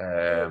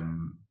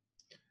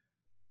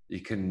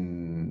 you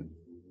can.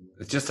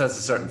 It just has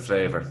a certain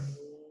flavor,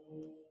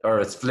 or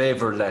it's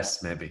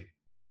flavorless, maybe.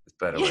 It's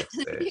a better way to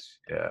say it.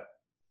 Yeah.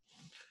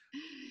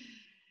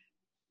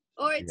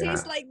 Or it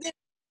tastes like this.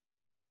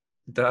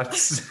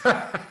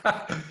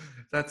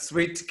 That's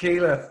sweet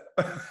tequila.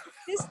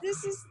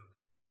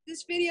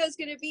 This video is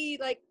gonna be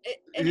like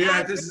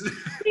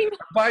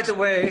by the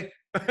way,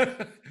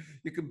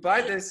 you can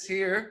buy this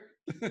here.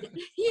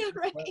 Yeah,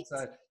 right.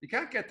 You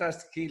can't get that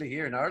tequila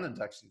here in Ireland.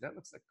 Actually, that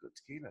looks like good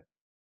tequila.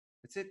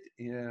 It's it.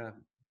 Yeah.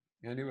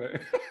 Anyway.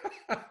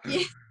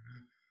 Yeah.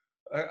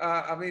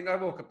 I mean, I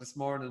woke up this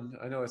morning.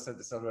 I know I said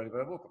this already,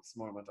 but I woke up this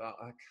morning and went,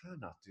 I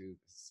cannot do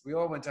this. We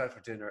all went out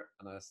for dinner,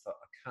 and I thought,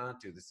 I can't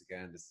do this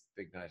again, this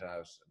big night out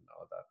and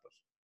all that. But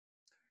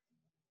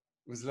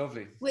it was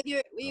lovely.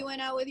 You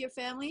went out with your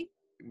family?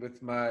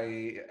 With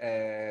my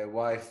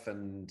wife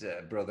and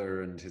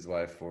brother and his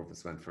wife. 4 of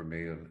us went for a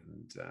meal.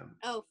 And,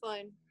 oh,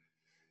 fun.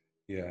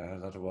 Yeah, a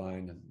lot of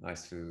wine and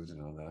nice food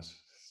and all that.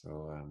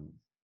 So.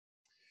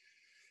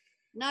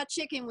 Not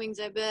chicken wings,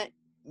 I bet.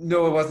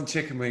 No, it wasn't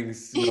chicken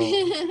wings. No,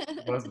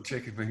 it wasn't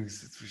chicken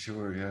wings. That's for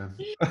sure. Yeah,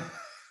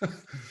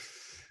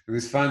 it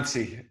was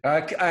fancy. I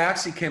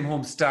actually came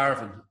home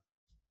starving.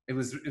 It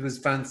was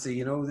fancy.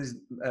 It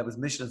was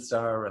Michelin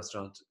star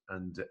restaurant,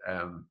 and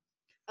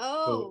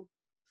so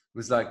it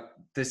was like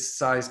this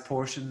size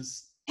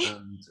portions.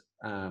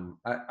 And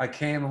I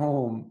came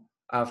home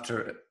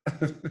after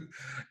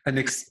an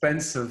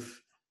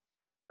expensive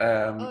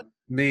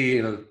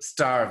meal,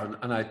 starving,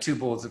 and I had 2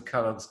 bowls of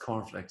Kellogg's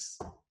cornflakes.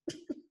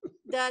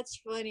 That's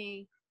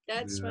funny.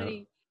 That's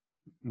funny.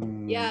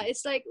 Yeah,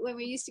 it's like when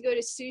we used to go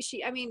to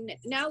sushi. I mean,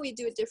 now we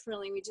do it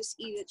differently. We just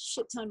eat a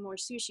shit ton more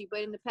sushi.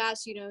 But in the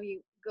past,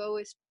 you go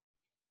with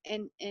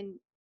and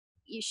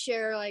you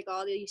share like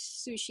all these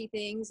sushi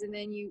things, and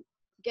then you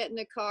get in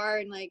the car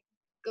and like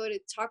go to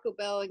Taco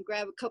Bell and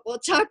grab a couple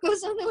of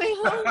tacos on the way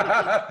home.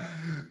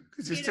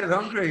 Because you're still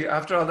hungry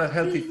after all that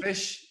healthy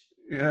fish.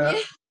 Yeah.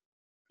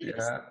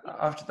 Yeah.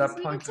 After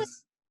that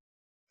pointless.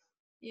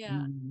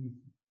 Yeah.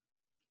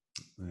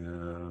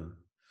 Yeah.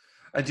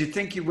 And do you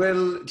think you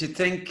will? Do you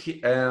think?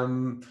 I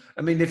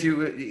mean, if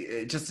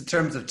you just in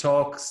terms of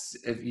talks,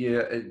 if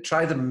you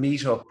try the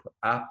Meetup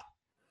app,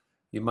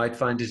 you might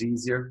find it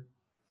easier.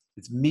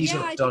 It's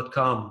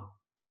meetup.com.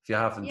 If you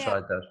haven't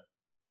tried that.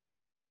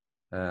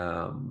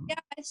 Yeah,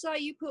 I saw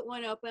you put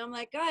one up, and I'm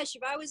like, gosh,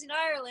 if I was in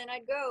Ireland,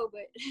 I'd go.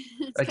 But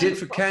I did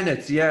for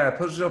Kenneth. Yeah, I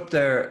put it up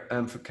there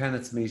for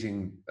Kenneth's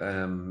meeting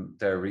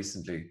there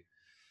recently.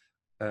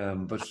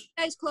 But are you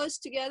guys close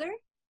together?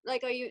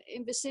 Like, are you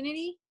in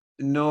vicinity?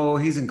 No,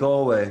 he's in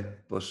Galway,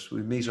 but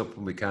we meet up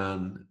when we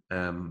can.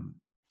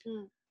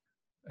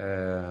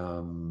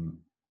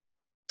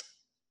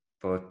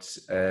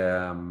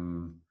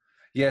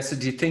 Yeah. So,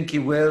 do you think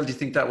you will? Do you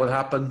think that will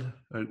happen,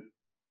 or,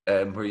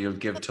 where you'll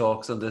give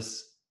talks on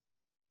this?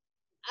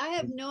 I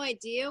have no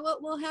idea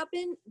what will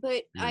happen,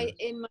 but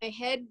in my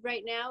head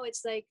right now,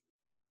 it's like,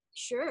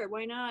 sure,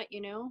 why not?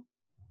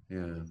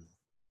 Yeah.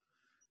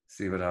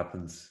 See what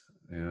happens.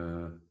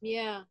 Yeah.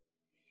 Yeah.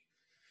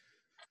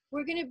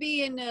 We're gonna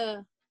be in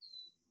the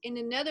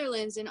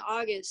Netherlands in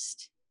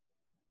August.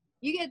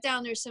 You get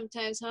down there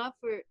sometimes, huh?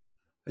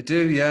 I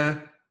do, yeah.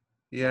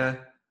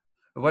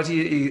 What are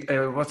you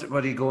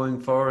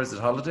going for? Is it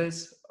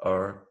holidays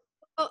or?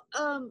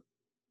 Oh,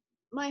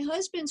 my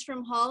husband's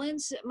from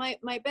Holland. So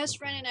my best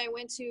friend and I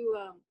went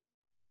to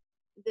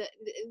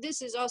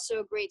this is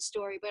also a great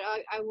story, but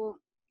I won't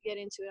get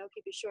into it. I'll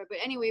keep it short. But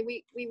anyway,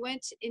 we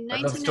went in 1995.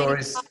 I love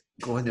stories.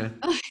 Go on, yeah.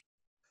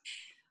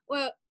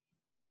 Well,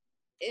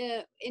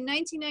 in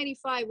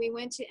 1995, we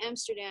went to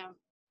Amsterdam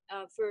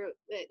for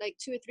like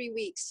 2 or 3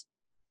 weeks.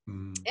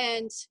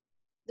 And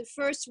the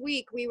first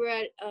week we were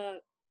at,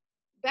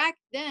 back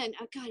then,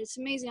 oh God, it's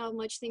amazing how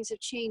much things have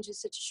changed in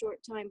such a short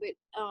time. But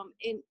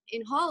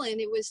in Holland,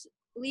 it was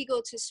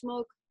legal to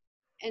smoke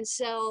and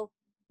sell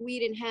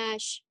weed and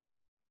hash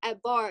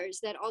at bars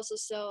that also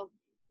sell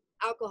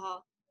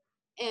alcohol.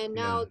 And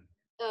Yeah.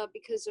 now,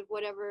 because of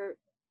whatever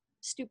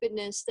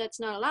stupidness, that's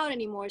not allowed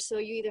anymore. So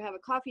you either have a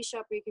coffee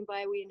shop where you can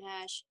buy weed and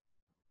hash,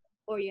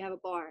 or you have a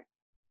bar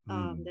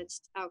Mm.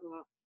 that's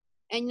alcohol.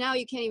 And now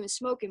you can't even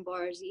smoke in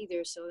bars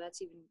either, so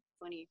that's even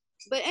funny.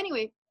 But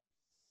anyway,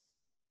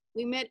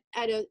 we met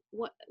at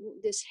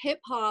this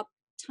hip hop,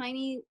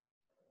 tiny,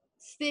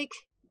 thick,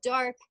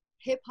 dark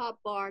hip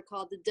hop bar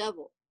called The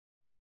Devil.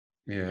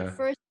 The Yeah.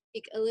 first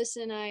week,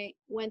 Alyssa and I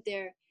went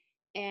there,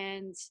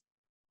 and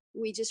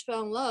we just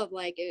fell in love.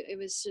 Like it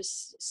was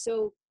just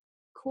so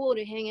cool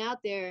to hang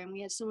out there, and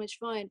we had so much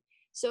fun.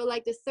 So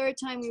like the third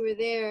time we were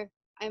there,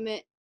 I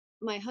met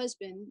my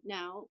husband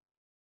now.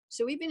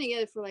 So we've been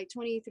together for like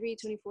 23,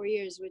 24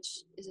 years,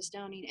 which is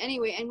astounding.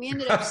 Anyway, and we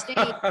ended up staying.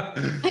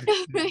 I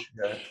know, right?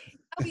 Yeah.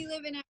 Now we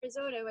live in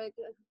Arizona. Like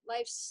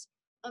life's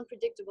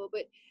unpredictable,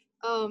 but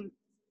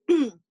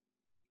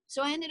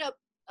so I ended up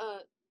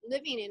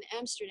living in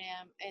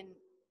Amsterdam and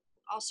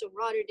also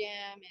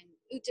Rotterdam and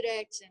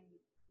Utrecht and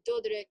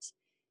Dordrecht,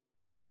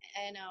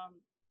 and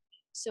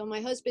so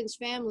my husband's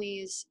family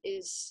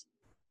is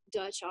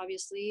Dutch,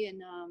 obviously,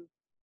 and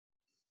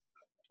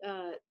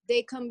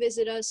they come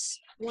visit us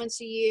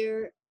once a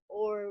year,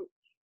 or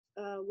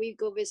we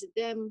go visit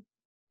them,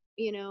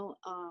 you know.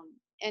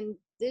 And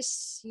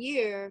this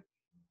year,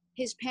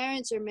 his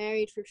parents are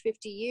married for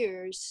 50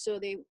 years, so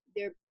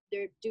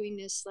they're doing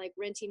this like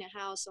renting a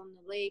house on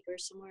the lake or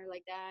somewhere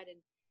like that,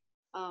 and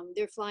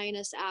they're flying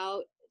us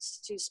out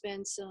to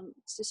spend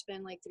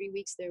like 3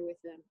 weeks there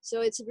with them.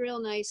 So it's a real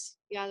nice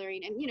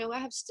gathering, and I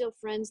have still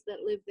friends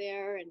that live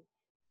there, and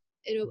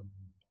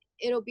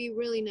it'll be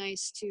really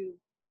nice to.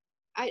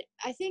 I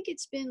think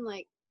it's been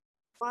like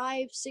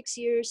 5-6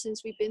 years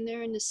since we've been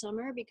there in the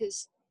summer,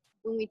 because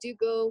when we do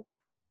go,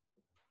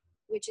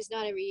 which is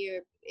not every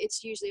year,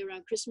 it's usually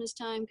around Christmas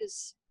time,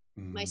 because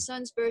my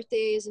son's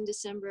birthday is in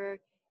December,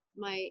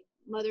 my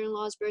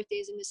mother-in-law's birthday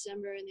is in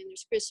December, and then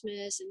there's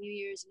Christmas and New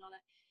Year's and all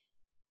that.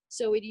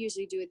 So we'd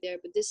usually do it there,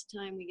 but this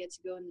time we get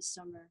to go in the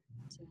summer.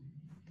 So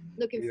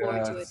looking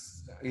forward to it.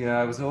 Yeah,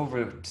 I was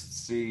over to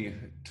see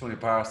Tony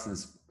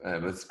Parsons.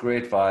 It was a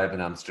great vibe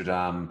in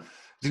Amsterdam.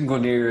 Didn't go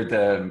near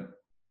the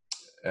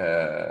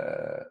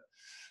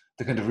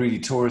kind of really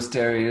tourist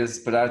areas,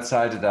 but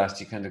outside of that,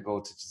 you kind of go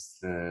to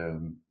just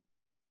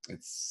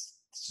it's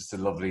just a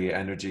lovely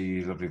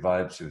energy, lovely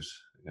vibe to it.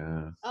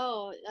 Yeah.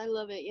 Oh, I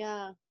love it.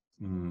 Yeah.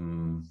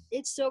 Mm,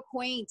 It's so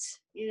quaint,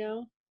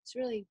 It's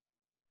really,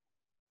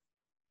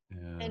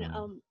 and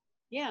yeah.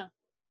 yeah.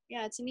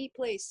 Yeah, it's a neat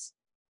place.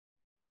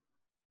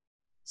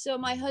 So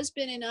my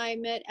husband and I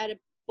met at a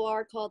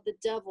bar called The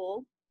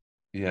Devil.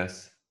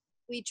 Yes.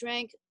 We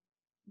drank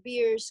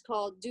beers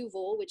called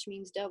Duvel, which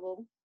means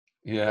devil.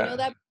 You know Yeah.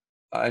 that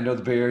I know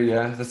the beer.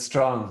 Yeah, that's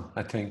strong,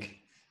 I think.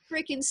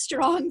 freaking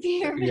strong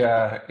beer, man.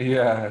 Yeah,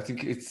 yeah. I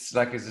think it's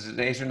like, is it an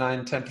 8 or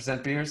 9,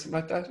 10% beer, something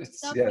like that? It's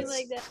Something yes.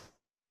 like that.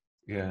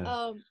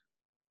 Yeah.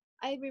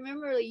 I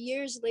remember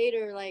years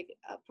later, like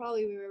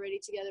probably we were already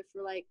together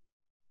for like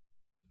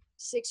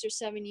 6 or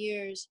 7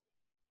 years.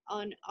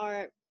 On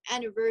our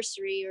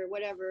anniversary or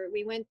whatever,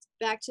 we went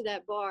back to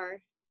that bar,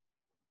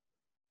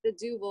 the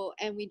Duvel,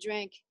 and we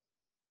drank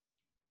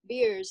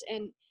beers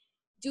and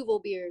Duvel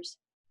beers.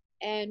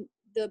 And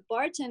the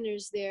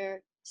bartenders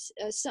there,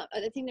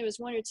 I think there was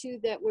one or two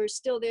that were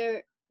still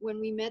there when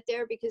we met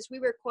there, because we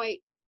were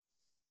quite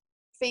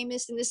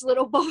famous in this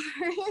little bar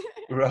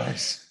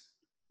Right.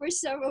 for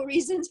several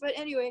reasons. But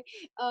anyway,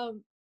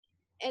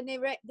 and they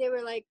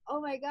were like, "Oh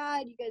my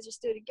God, you guys are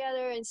still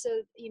together!" And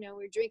so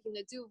we're drinking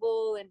the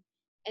Duvel,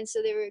 and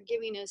so they were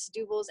giving us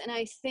Duvels, and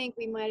I think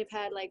we might have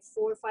had like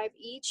 4 or 5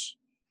 each,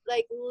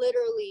 like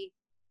literally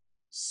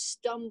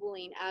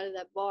stumbling out of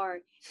that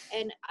bar.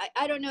 And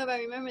I don't know if I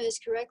remember this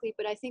correctly,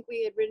 but I think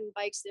we had ridden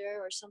bikes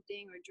there or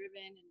something, or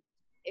driven, and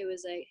it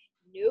was like,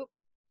 nope,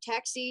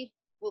 taxi,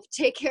 we'll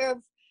take care of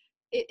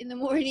it in the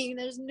morning.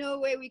 There's no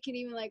way we can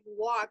even like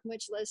walk,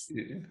 much less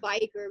Yeah.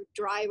 bike or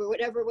drive or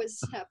whatever was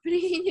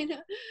happening.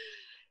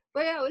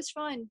 But yeah, it was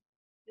fun.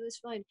 It was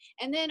fun.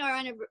 And then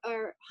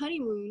our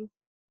honeymoon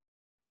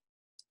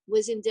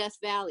was in Death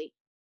Valley,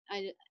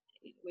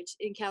 which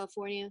in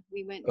California.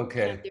 We went out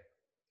Okay. there.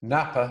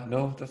 Napa?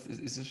 No,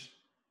 is it?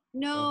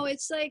 No, No.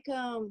 it's like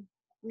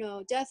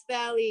no, Death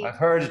Valley. I've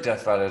heard of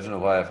Death Valley. I don't know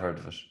why I've heard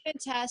of it.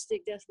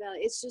 Fantastic, Death Valley.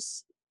 It's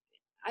just,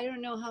 I don't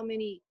know how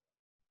many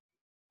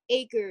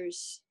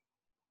acres,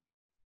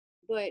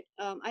 but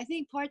I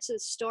think parts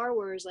of Star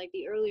Wars, like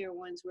the earlier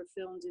ones, were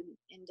filmed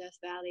in Death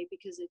Valley,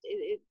 because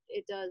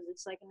it does.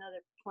 It's like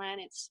another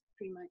planet,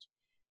 pretty much.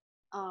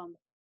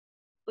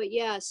 But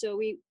yeah, so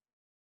we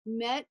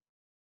met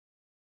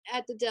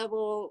at the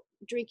Devil,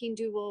 drinking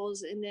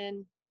Duvels, and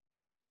then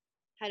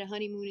had a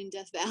honeymoon in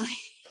Death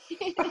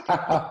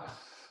Valley.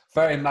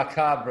 Very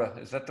macabre.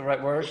 Is that the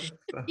right word?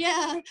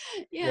 Yeah,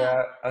 yeah,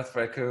 Yeah, that's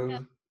very yeah,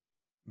 cool.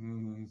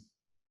 Mm.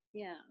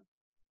 yeah.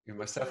 Yeah,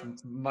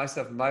 It's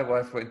myself and my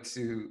wife went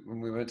to, when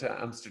we went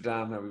to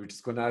Amsterdam, and we were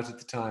just going out at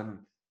the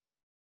time,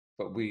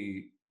 but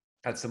we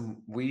had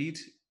some weed,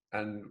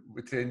 and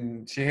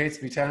she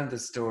hates me telling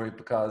this story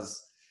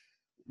because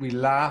we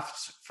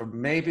laughed for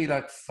maybe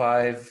like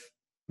 5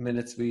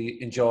 minutes. We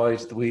enjoyed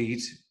the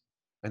weed,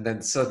 and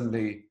then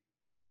suddenly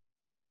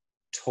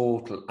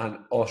total and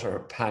utter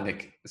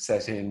panic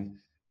set in.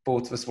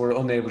 Both of us were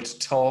unable to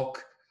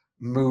talk,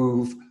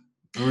 move,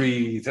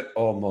 breathe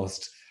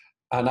almost.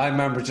 And I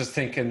remember just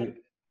thinking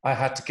I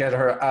had to get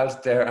her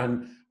out there,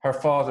 and her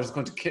father's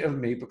going to kill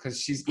me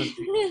because she's going to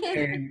be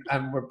insane,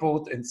 and we're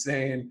both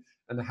insane.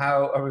 And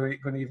how are we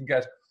going to even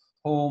get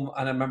home?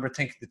 And I remember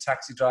thinking the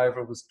taxi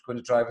driver was going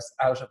to drive us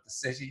out of the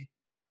city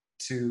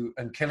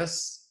and kill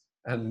us.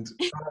 And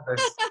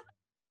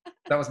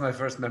that was my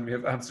first memory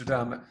of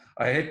Amsterdam.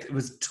 It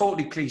was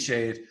totally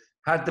cliched.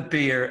 Had the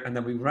beer, and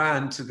then we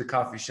ran to the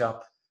coffee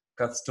shop,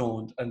 got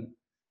stoned, and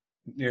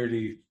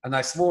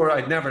I swore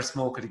I'd never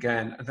smoke it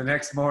again. And the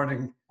next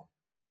morning,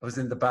 I was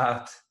in the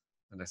bath,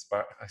 and I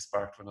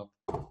sparked one up,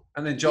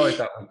 and enjoyed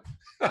that one.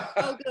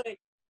 Oh, good.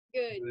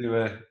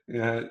 Anyway,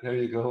 yeah, there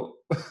you go.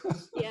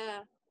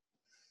 Yeah.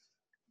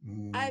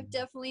 I've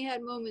definitely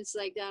had moments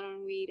like that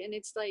on weed, and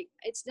it's like,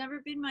 it's never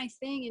been my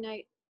thing.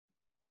 And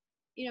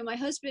my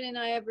husband and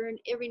I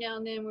every now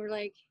and then we're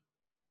like,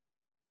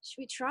 should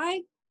we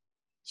try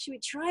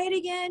it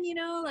again?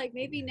 Like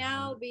maybe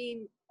now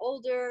being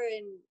older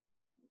and,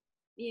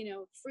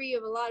 free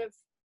of a lot of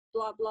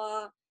blah,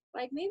 blah,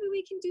 like maybe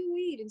we can do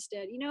weed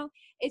instead.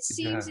 It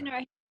seems in our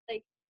head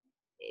like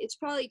it's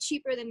probably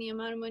cheaper than the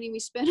amount of money we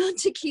spend on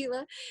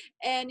tequila,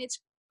 and it's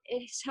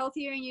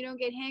healthier, and you don't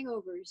get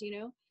hangovers,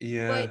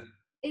 Yeah. But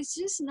it's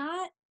just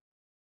not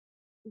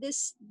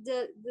this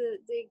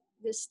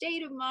the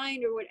state of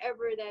mind or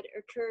whatever that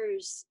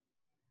occurs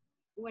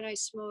when I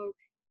smoke.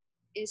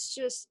 It's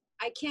just,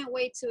 I can't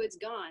wait till it's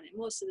gone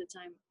most of the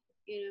time,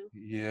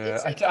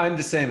 Yeah, like, I'm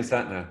the same as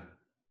that now.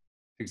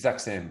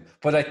 Exact same.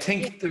 But I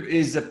think there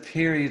is a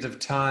period of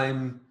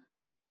time,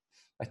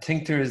 I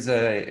think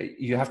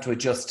you have to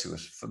adjust to it.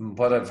 From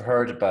what I've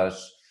heard about,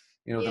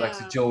 the likes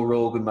of Joe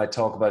Rogan might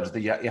talk about it,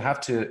 that you have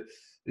to,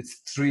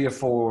 it's 3 or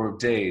 4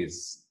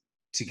 days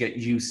to get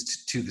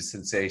used to the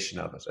sensation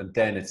of it, and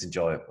then it's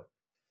enjoyable.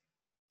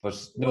 But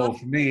no,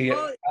 for me,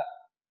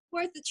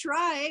 worth a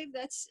try.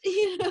 That's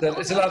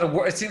it's a lot of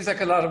work. It seems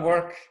like a lot of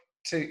work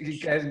to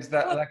get into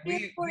that. Like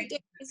 4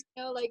 days,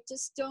 like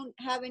just don't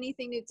have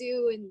anything to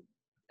do and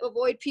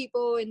avoid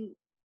people and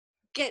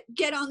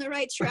get on the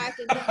right track.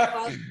 And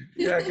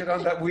yeah, get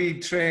on that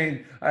weed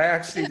train. I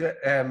actually,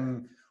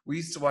 we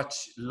used to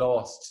watch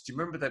Lost. Do you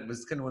remember that? It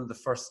was kind of one of the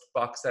first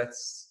box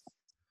sets.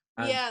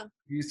 And yeah.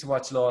 We used to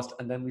watch Lost,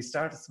 and then we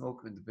started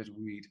smoking a bit of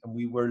weed, and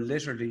we were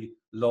literally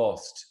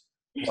lost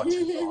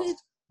watching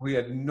Lost. We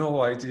had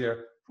no idea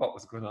what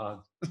was going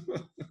on.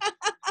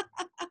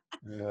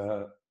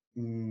 Yeah.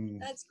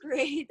 That's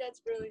great. That's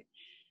brilliant.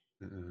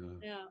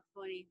 Yeah,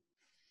 funny.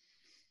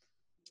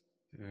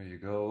 There you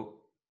go.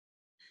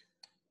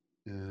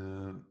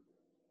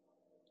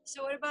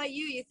 So what about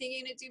you? You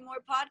thinking to do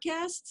more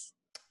podcasts?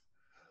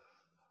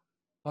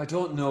 I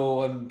don't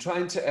know. I'm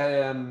trying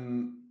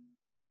to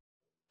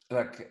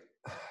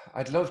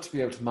I'd love to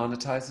be able to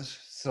monetize it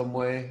some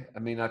way. I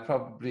mean, I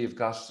probably have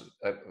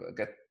I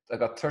get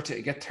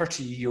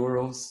 30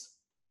 euros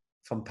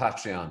from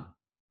Patreon.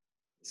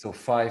 So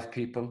 5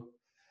 people.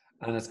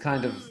 And it's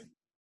kind of,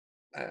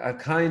 I've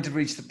kind of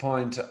reached the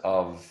point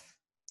of,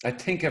 I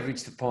think I've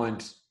reached the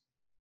point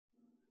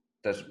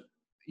that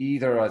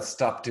either I'll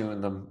stop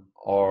doing them,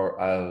 or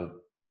I'll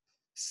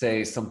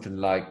say something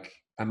like,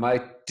 I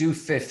might do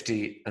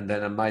 50, and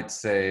then I might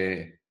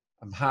say,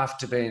 I'm half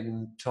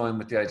debating, toying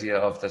with the idea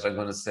of that I'm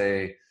going to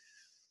say,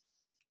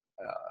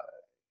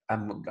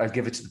 I'll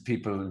give it to the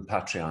people in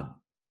Patreon,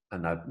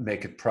 and I'll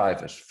make it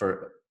private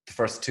for the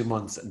first 2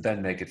 months, and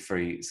then make it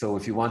free. So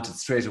if you want it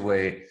straight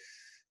away,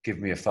 give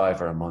me a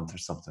 $5 a month or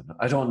something.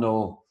 I don't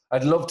know.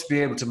 I'd love to be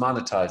able to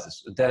monetize it.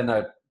 Then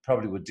I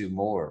probably would do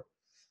more.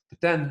 But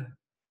then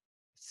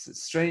it's a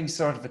strange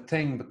sort of a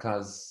thing,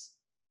 because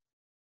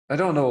I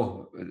don't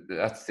know.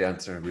 That's the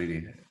answer,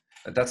 really.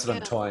 That's what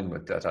I'm toying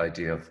with, that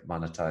idea of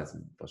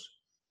monetizing. But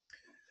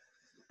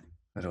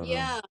I don't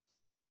know.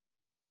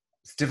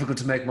 It's difficult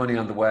to make money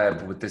on the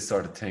web with this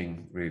sort of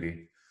thing,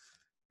 really.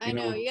 I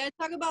know. You got to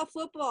talk about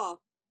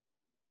football.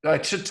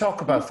 I should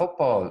talk about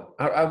football.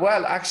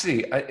 Well,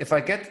 actually, if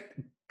I get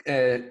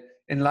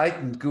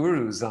enlightened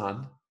gurus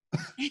on,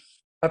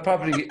 I'll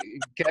probably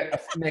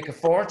make a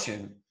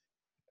fortune.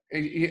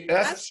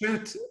 That's the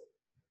truth.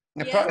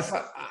 Yes.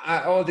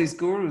 If all these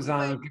gurus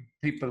on give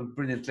people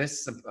brilliant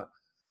lists. If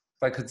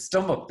I could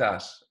stomach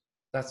that,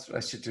 that's what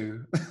I should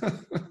do.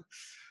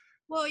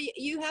 Well,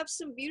 you have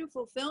some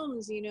beautiful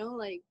films,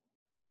 like,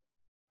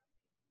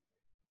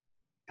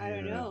 I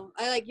don't know.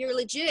 You're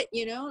legit,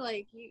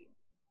 like you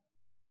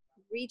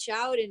reach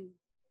out and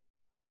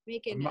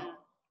make an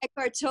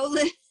Eckhart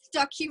Tolle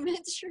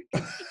documentary.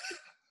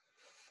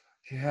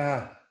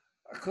 Yeah,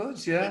 I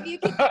could, yeah. If you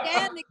can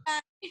stand the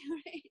guy,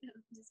 right? No,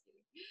 I'm just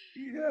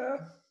kidding. Yeah.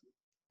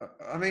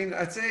 I mean,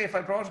 I'd say if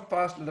I brought a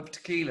bottle of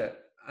tequila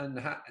and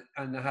I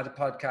had a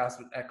podcast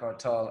with Eckhart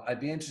Tolle, I'd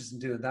be interested in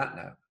doing that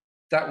now.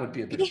 That would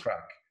be a bit of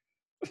crack.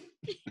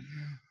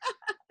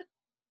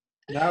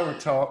 Now we're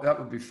talking. That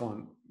would be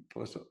fun,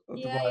 but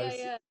Yeah, otherwise,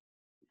 yeah,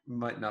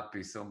 might not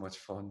be so much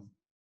fun.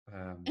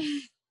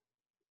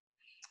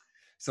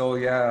 So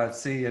yeah,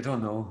 see, I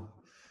don't know.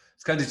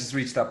 It's kind of just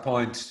reached that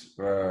point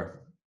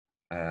where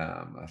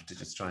I have to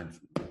just try and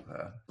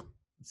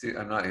see.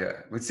 I'm not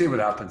yet. We'll see what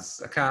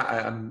happens. I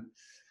can't.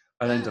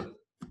 I'll end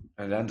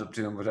up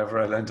doing whatever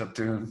I'll end up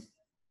doing.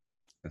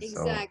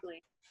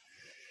 exactly.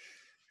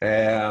 So,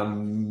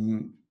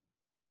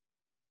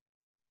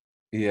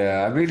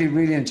 yeah, I really,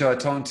 really enjoyed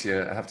talking to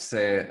you. I have to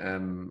say,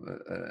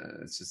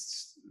 it's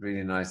just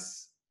really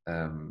nice.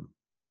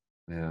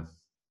 Yeah.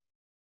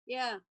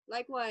 Yeah,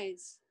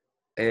 likewise.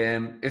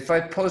 If I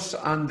put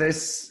on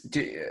this,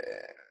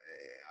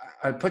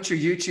 I'll put your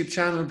YouTube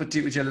channel, but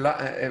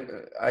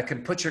I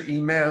can put your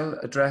email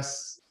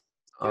address,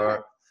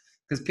 or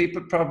because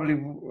people probably,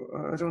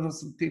 I don't know,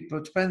 some people,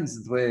 it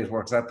depends the way it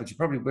works out, but you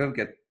probably will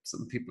get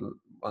some people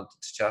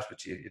wanting to chat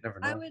with you. You never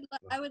know.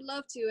 I would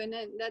love to, and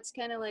then that's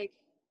kind of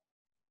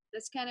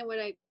what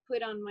I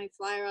put on my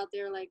flyer out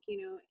there. Like,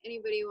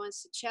 anybody who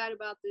wants to chat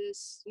about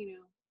this,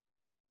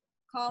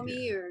 call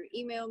me or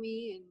email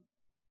me and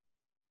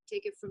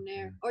take it from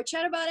there, or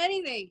chat about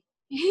anything.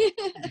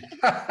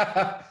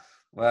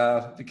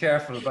 Well, be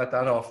careful about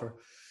that offer.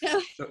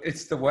 So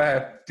it's the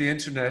web, the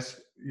internet.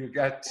 You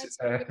get,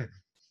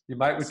 you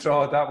might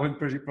withdraw that one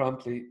pretty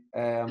promptly.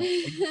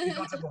 You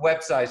don't have a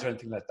website or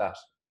anything like that?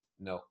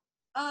 No.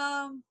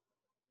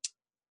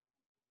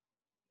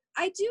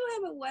 I do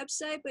have a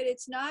website, but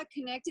it's not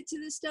connected to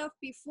this stuff.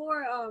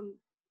 Before,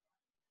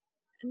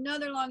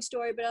 another long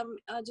story, but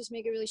I'll just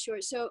make it really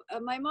short. So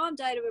my mom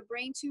died of a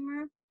brain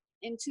tumor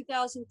in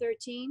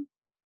 2013.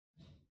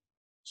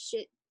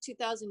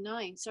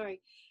 2009.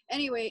 Sorry.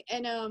 Anyway,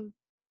 and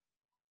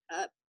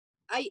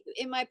I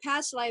in my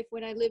past life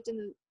when I lived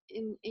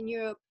in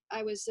Europe,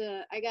 I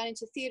got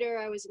into theater.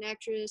 I was an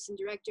actress and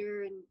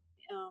director and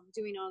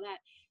doing all that.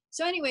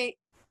 So anyway,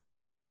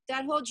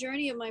 that whole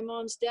journey of my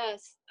mom's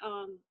death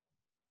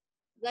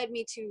led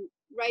me to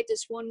write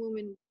this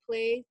one-woman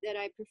play that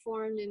I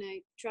performed, and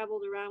I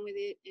traveled around with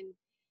it. And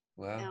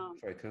wow,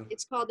 very cool.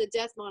 It's called The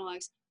Death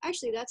Monologues.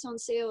 Actually, that's on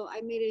sale.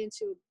 I made it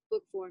into a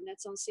book form.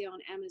 That's on sale on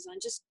Amazon.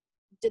 Just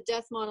The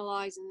Death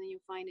Monologues, and then you'll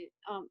find it.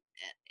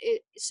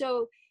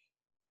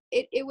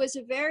 It was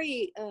a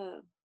very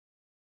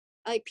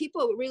like,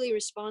 people really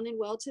responded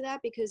well to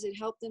that because it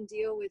helped them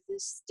deal with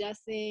this death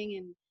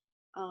thing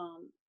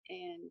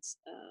and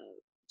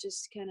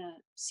just kind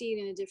of see it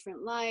in a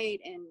different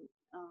light and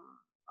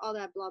all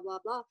that blah blah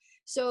blah.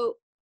 So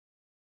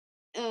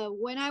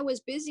when I was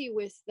busy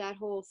with that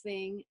whole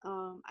thing,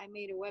 I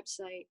made a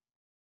website,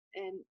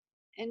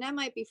 and that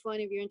might be fun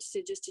if you're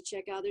interested, just to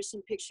check out. There's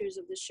some pictures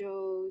of the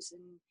shows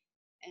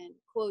and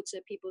quotes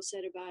that people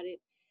said about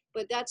it,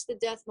 but that's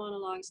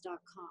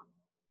thedeathmonologues.com.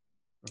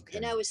 Okay.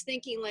 And I was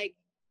thinking, like,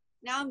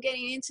 now I'm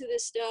getting into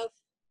this stuff,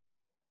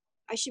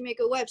 I should make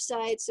a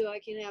website so I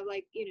can have,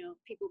 like,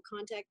 people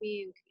contact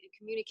me and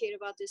communicate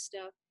about this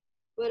stuff.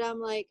 But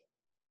I'm like,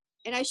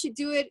 and I should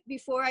do it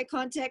before I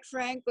contact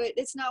Frank, but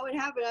it's not what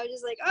happened. I was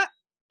just like,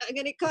 I'm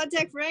going to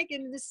contact Frank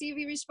and see if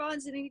he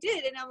responds. And he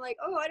did. And I'm like,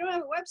 oh, I don't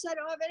have a website. I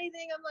don't have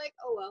anything. I'm like,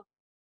 oh, well.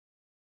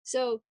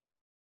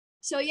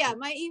 So yeah,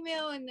 my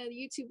email and the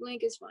YouTube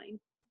link is fine.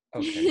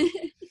 Okay.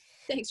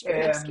 Thanks for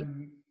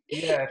asking.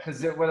 Yeah,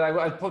 because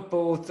I put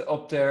both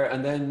up there,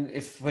 and then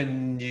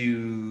when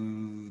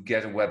you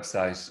get a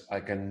website, I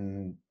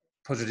can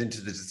put it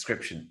into the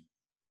description.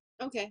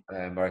 Okay.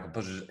 Or I can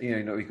put it,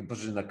 you can put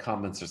it in the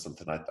comments or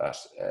something like that.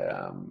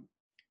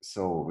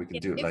 So we can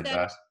do it like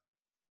that.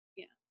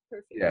 Yeah,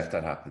 perfect. Yeah, if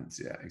that happens,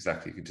 yeah,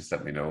 exactly. You can just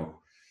let me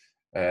know.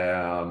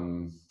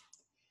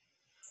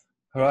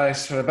 All right,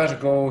 so I better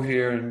go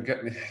here and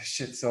get my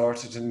shit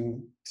sorted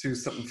and do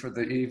something for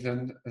the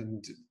evening.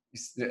 And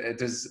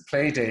there's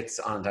play dates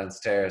on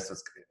downstairs. So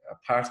a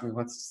part of me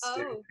wants to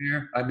stay up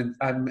here.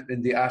 I'm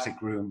in the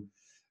attic room,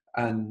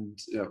 and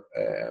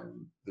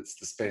it's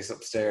the space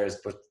upstairs.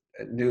 But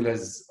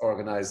Nuala's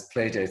organised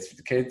play dates for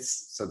the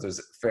kids, so there's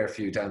a fair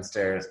few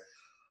downstairs.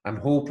 I'm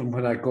hoping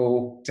when I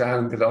go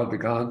down they'll all be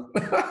gone.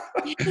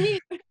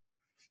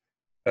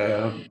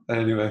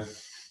 Anyway,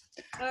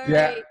 all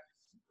yeah. Right.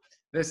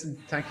 Listen,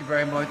 thank you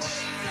very much.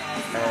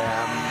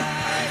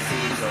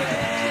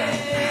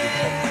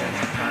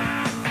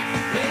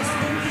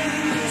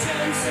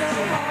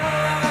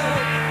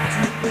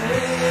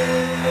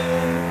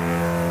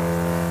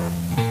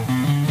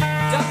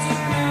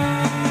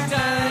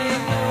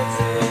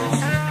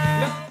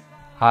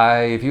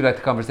 Hi, if you like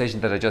the conversation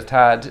that I just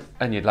had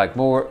and you'd like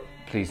more,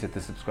 please hit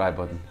the subscribe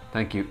button.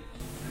 Thank you.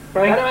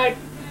 Frank,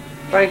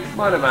 come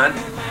on,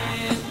 man.